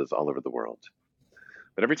conferences all over the world.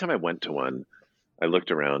 But every time I went to one, I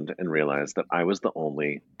looked around and realized that I was the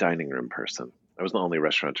only dining room person. I was the only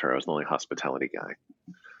restaurateur. I was the only hospitality guy.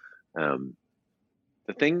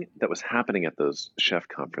 The thing that was happening at those chef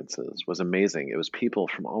conferences was amazing. It was people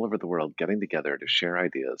from all over the world getting together to share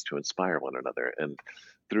ideas, to inspire one another. And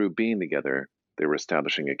through being together, they were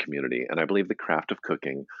establishing a community. And I believe the craft of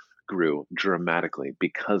cooking grew dramatically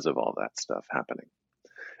because of all that stuff happening.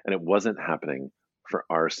 And it wasn't happening for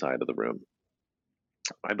our side of the room.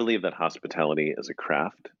 I believe that hospitality is a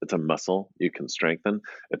craft. It's a muscle you can strengthen.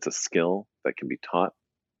 It's a skill that can be taught.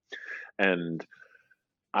 And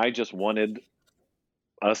I just wanted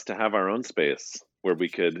us to have our own space where we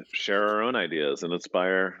could share our own ideas and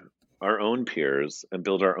inspire our own peers and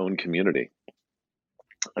build our own community.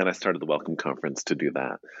 And I started the Welcome Conference to do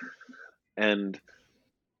that. And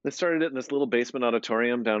I started it in this little basement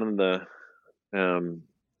auditorium down in the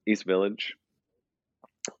East Village.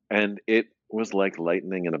 And it was like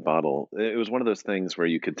lightning in a bottle. It was one of those things where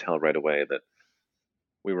you could tell right away that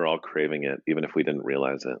we were all craving it, even if we didn't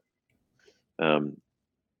realize it.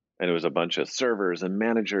 And it was a bunch of servers and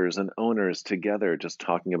managers and owners together just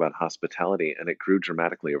talking about hospitality. And it grew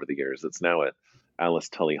dramatically over the years. It's now at Alice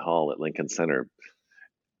Tully Hall at Lincoln Center.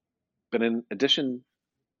 But in addition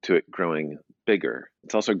to it growing bigger,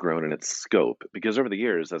 it's also grown in its scope. Because over the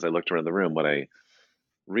years, as I looked around the room, what I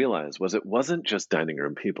realized was it wasn't just dining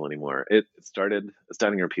room people anymore. It started as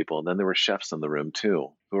dining room people. And then there were chefs in the room too,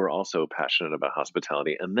 who were also passionate about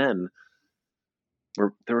hospitality. And then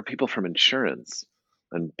there were people from insurance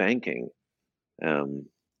and banking.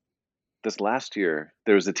 This last year,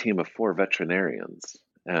 there was a team of 4 veterinarians,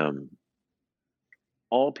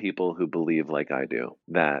 all people who believe, like I do,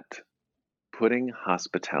 that putting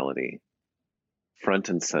hospitality front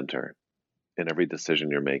and center in every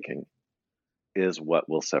decision you're making is what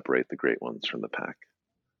will separate the great ones from the pack.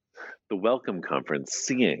 The Welcome Conference,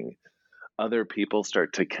 seeing other people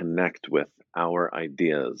start to connect with our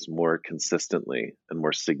ideas more consistently and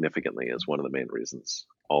more significantly is one of the main reasons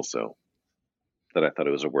also that I thought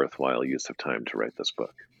it was a worthwhile use of time to write this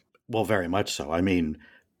book. Well, very much so. I mean,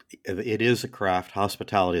 it is a craft.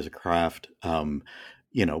 Hospitality is a craft. And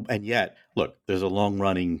yet, look, there's a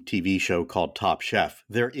long-running TV show called Top Chef.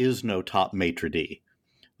 There is no top maitre d'.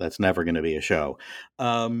 That's never going to be a show.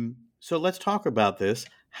 So let's talk about this.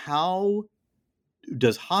 How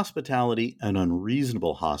does hospitality, an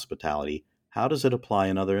unreasonable hospitality, how does it apply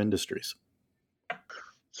in other industries?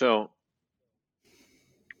 So,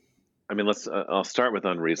 I mean, I'll start with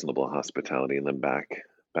unreasonable hospitality and then back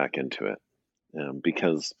into it,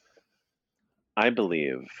 because I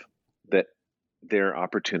believe that there are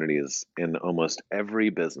opportunities in almost every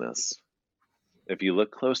business, if you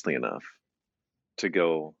look closely enough, to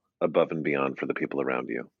go above and beyond for the people around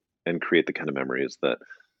you and create the kind of memories that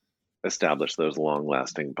establish those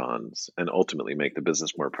long-lasting bonds and ultimately make the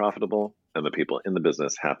business more profitable and the people in the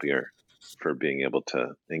business happier for being able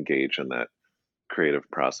to engage in that creative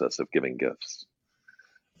process of giving gifts.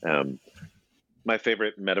 My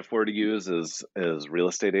favorite metaphor to use is real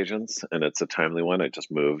estate agents, and it's a timely one. I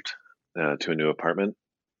just moved to a new apartment.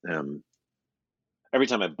 Every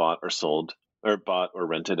time I bought or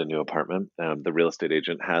rented a new apartment, the real estate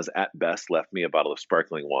agent has at best left me a bottle of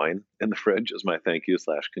sparkling wine in the fridge as my thank you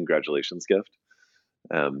 / congratulations gift.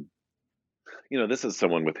 This is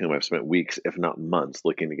someone with whom I've spent weeks, if not months,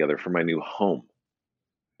 looking together for my new home.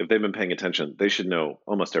 If they've been paying attention, they should know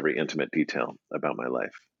almost every intimate detail about my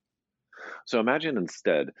life. So imagine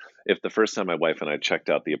instead if the first time my wife and I checked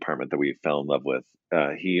out the apartment that we fell in love with,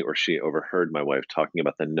 he or she overheard my wife talking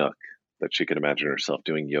about the nook that she could imagine herself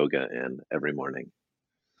doing yoga in every morning.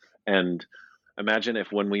 And imagine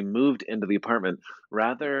if when we moved into the apartment,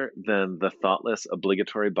 rather than the thoughtless,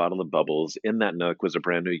 obligatory bottle of bubbles, in that nook was a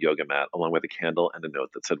brand new yoga mat along with a candle and a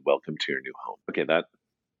note that said, "Welcome to your new home." Okay, that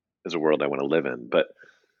is a world I want to live in. But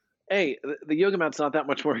hey, the yoga mat's not that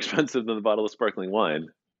much more expensive than the bottle of sparkling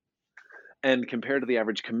wine. And compared to the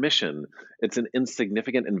average commission, it's an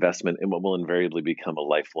insignificant investment in what will invariably become a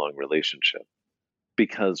lifelong relationship,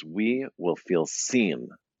 because we will feel seen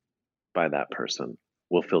by that person,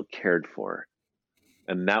 will feel cared for.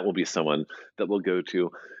 And that will be someone that we'll go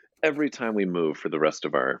to every time we move for the rest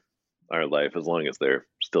of our life, as long as they're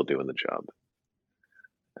still doing the job.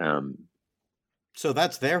 So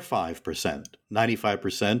that's their 5%.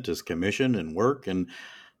 95% is commission and work,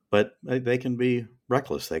 but they can be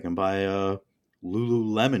reckless. They can buy a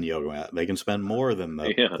Lululemon yoga mat. They can spend more than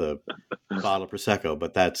the bottle of Prosecco,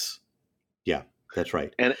 but that's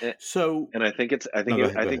right. And I think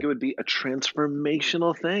it would be a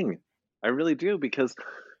transformational thing. I really do, because,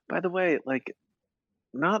 by the way,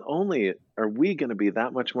 not only are we going to be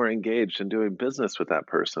that much more engaged in doing business with that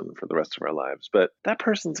person for the rest of our lives, but that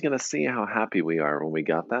person's going to see how happy we are when we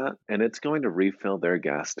got that, and it's going to refill their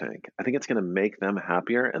gas tank. I think it's going to make them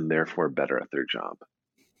happier and therefore better at their job.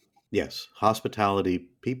 Yes, hospitality,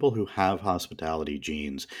 people who have hospitality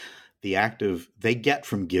genes, they get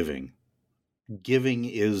from giving. Giving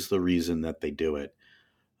is the reason that they do it.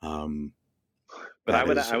 But I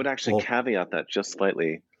would actually caveat that just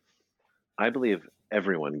slightly. I believe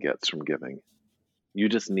everyone gets from giving. You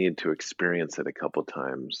just need to experience it a couple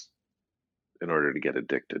times in order to get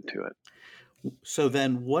addicted to it. So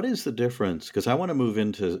then what is the difference? Because I want to move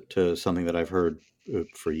into something that I've heard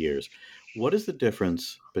for years. What is the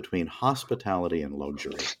difference between hospitality and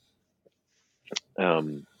luxury?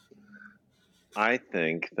 I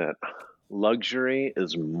think that luxury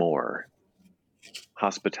is more.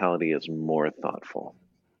 Hospitality is more thoughtful.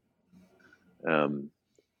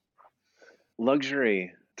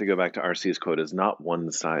 Luxury, to go back to RC's quote, is not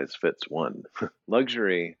one size fits one.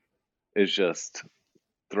 Luxury is just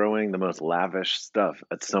throwing the most lavish stuff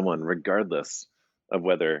at someone, regardless of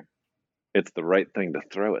whether it's the right thing to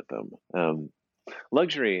throw at them.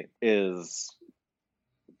 Luxury is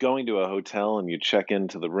going to a hotel and you check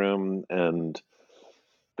into the room and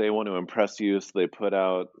they want to impress you, so they put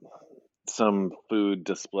out some food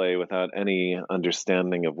display without any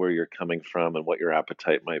understanding of where you're coming from and what your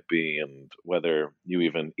appetite might be and whether you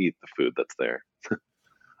even eat the food that's there.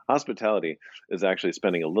 Hospitality is actually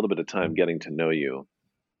spending a little bit of time getting to know you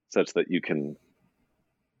such that you can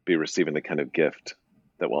be receiving the kind of gift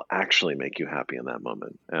that will actually make you happy in that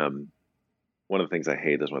moment. One of the things I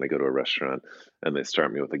hate is when I go to a restaurant and they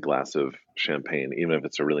start me with a glass of champagne, even if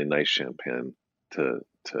it's a really nice champagne, to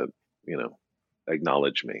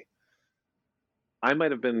acknowledge me. I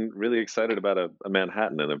might have been really excited about a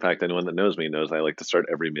Manhattan. And in fact, anyone that knows me knows I like to start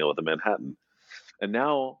every meal with a Manhattan. And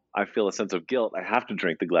now I feel a sense of guilt. I have to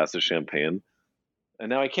drink the glass of champagne And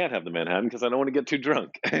now I can't have the Manhattan because I don't want to get too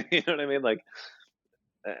drunk. You know what I mean? Like,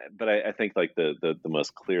 but I think like the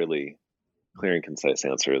most clear and concise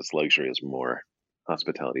answer is luxury is more,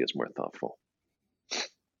 hospitality is more thoughtful.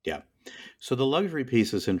 Yeah. So the luxury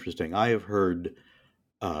piece is interesting. I have heard,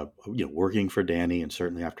 working for Danny, and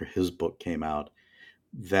certainly after his book came out,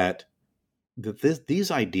 that these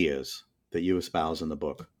ideas that you espouse in the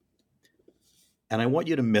book, and I want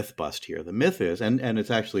you to myth bust here. The myth is, and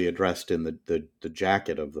it's actually addressed in the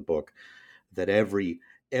jacket of the book, that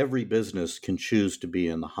every business can choose to be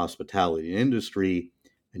in the hospitality industry,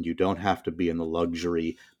 and you don't have to be in the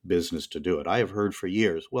luxury business to do it. I have heard for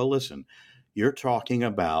years, well, listen, you're talking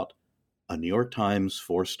about a New York Times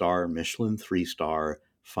 4-star, Michelin 3-star,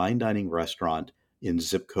 fine dining restaurant in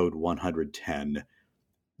zip code 110.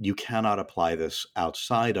 You cannot apply this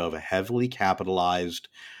outside of a heavily capitalized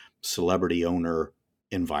celebrity owner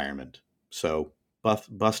environment. So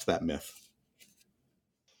bust that myth.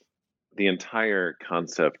 The entire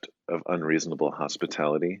concept of unreasonable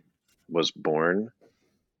hospitality was born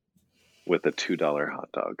with a $2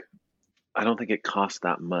 hot dog. I don't think it costs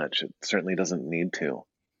that much. It certainly doesn't need to.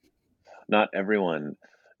 Not everyone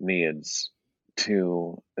needs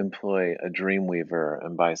to employ a Dreamweaver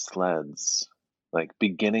and buy sleds. Like,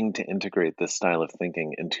 beginning to integrate this style of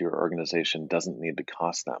thinking into your organization doesn't need to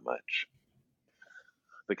cost that much.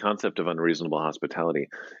 The concept of unreasonable hospitality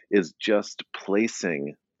is just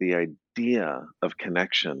placing the idea of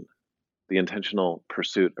connection, the intentional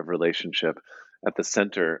pursuit of relationship at the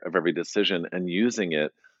center of every decision, and using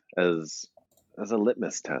it as a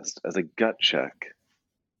litmus test, as a gut check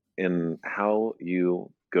in how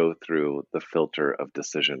you go through the filter of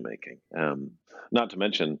decision making. Not to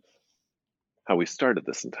mention how we started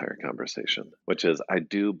this entire conversation, which is, I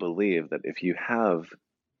do believe that if you have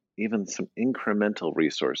even some incremental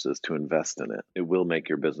resources to invest in it, it will make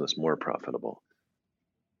your business more profitable.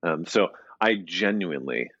 So I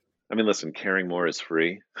genuinely, listen, caring more is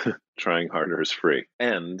free, trying harder is free.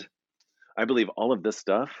 And I believe all of this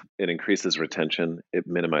stuff, it increases retention, it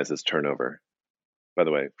minimizes turnover, by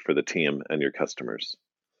the way, for the team and your customers.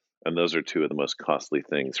 And those are two of the most costly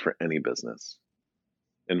things for any business.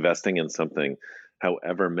 Investing in something,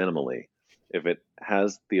 however minimally, if it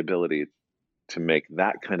has the ability to make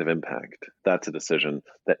that kind of impact, that's a decision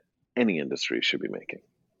that any industry should be making.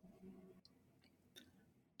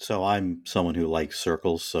 So I'm someone who likes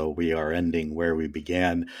circles, so we are ending where we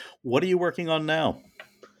began. What are you working on now?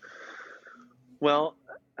 Well,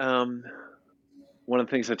 one of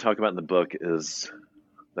the things I talk about in the book is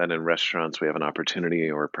that in restaurants we have an opportunity,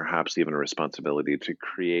 or perhaps even a responsibility, to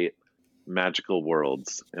create magical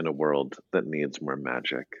worlds in a world that needs more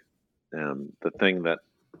magic. The thing that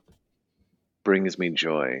brings me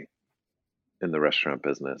joy in the restaurant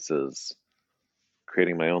business is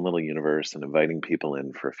creating my own little universe and inviting people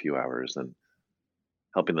in for a few hours and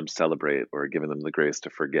helping them celebrate, or giving them the grace to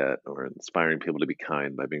forget, or inspiring people to be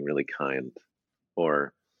kind by being really kind,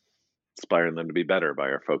 or inspiring them to be better by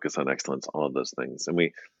our focus on excellence, all of those things. And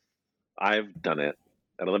I've done it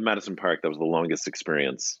at 11 Madison Park. That was the longest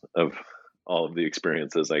experience of all of the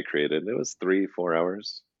experiences I created. It was 3-4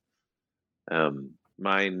 hours.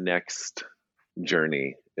 My next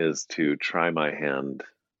journey is to try my hand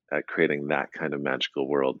at creating that kind of magical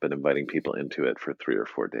world, but inviting people into it for 3 or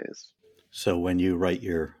 4 days. So when you write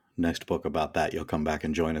your next book about that, you'll come back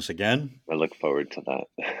and join us again? I look forward to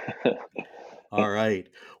that. All right.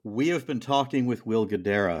 We have been talking with Will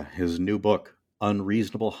Guidara. His new book,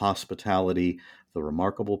 Unreasonable Hospitality, The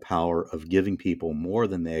Remarkable Power of Giving People More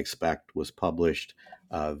Than They Expect, was published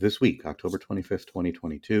this week, October 25th,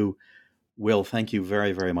 2022. Will, thank you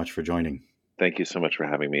very, very much for joining. Thank you so much for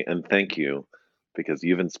having me. And thank you, because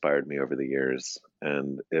you've inspired me over the years.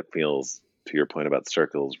 And it feels, to your point about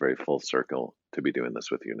circles, very full circle to be doing this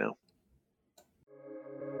with you now.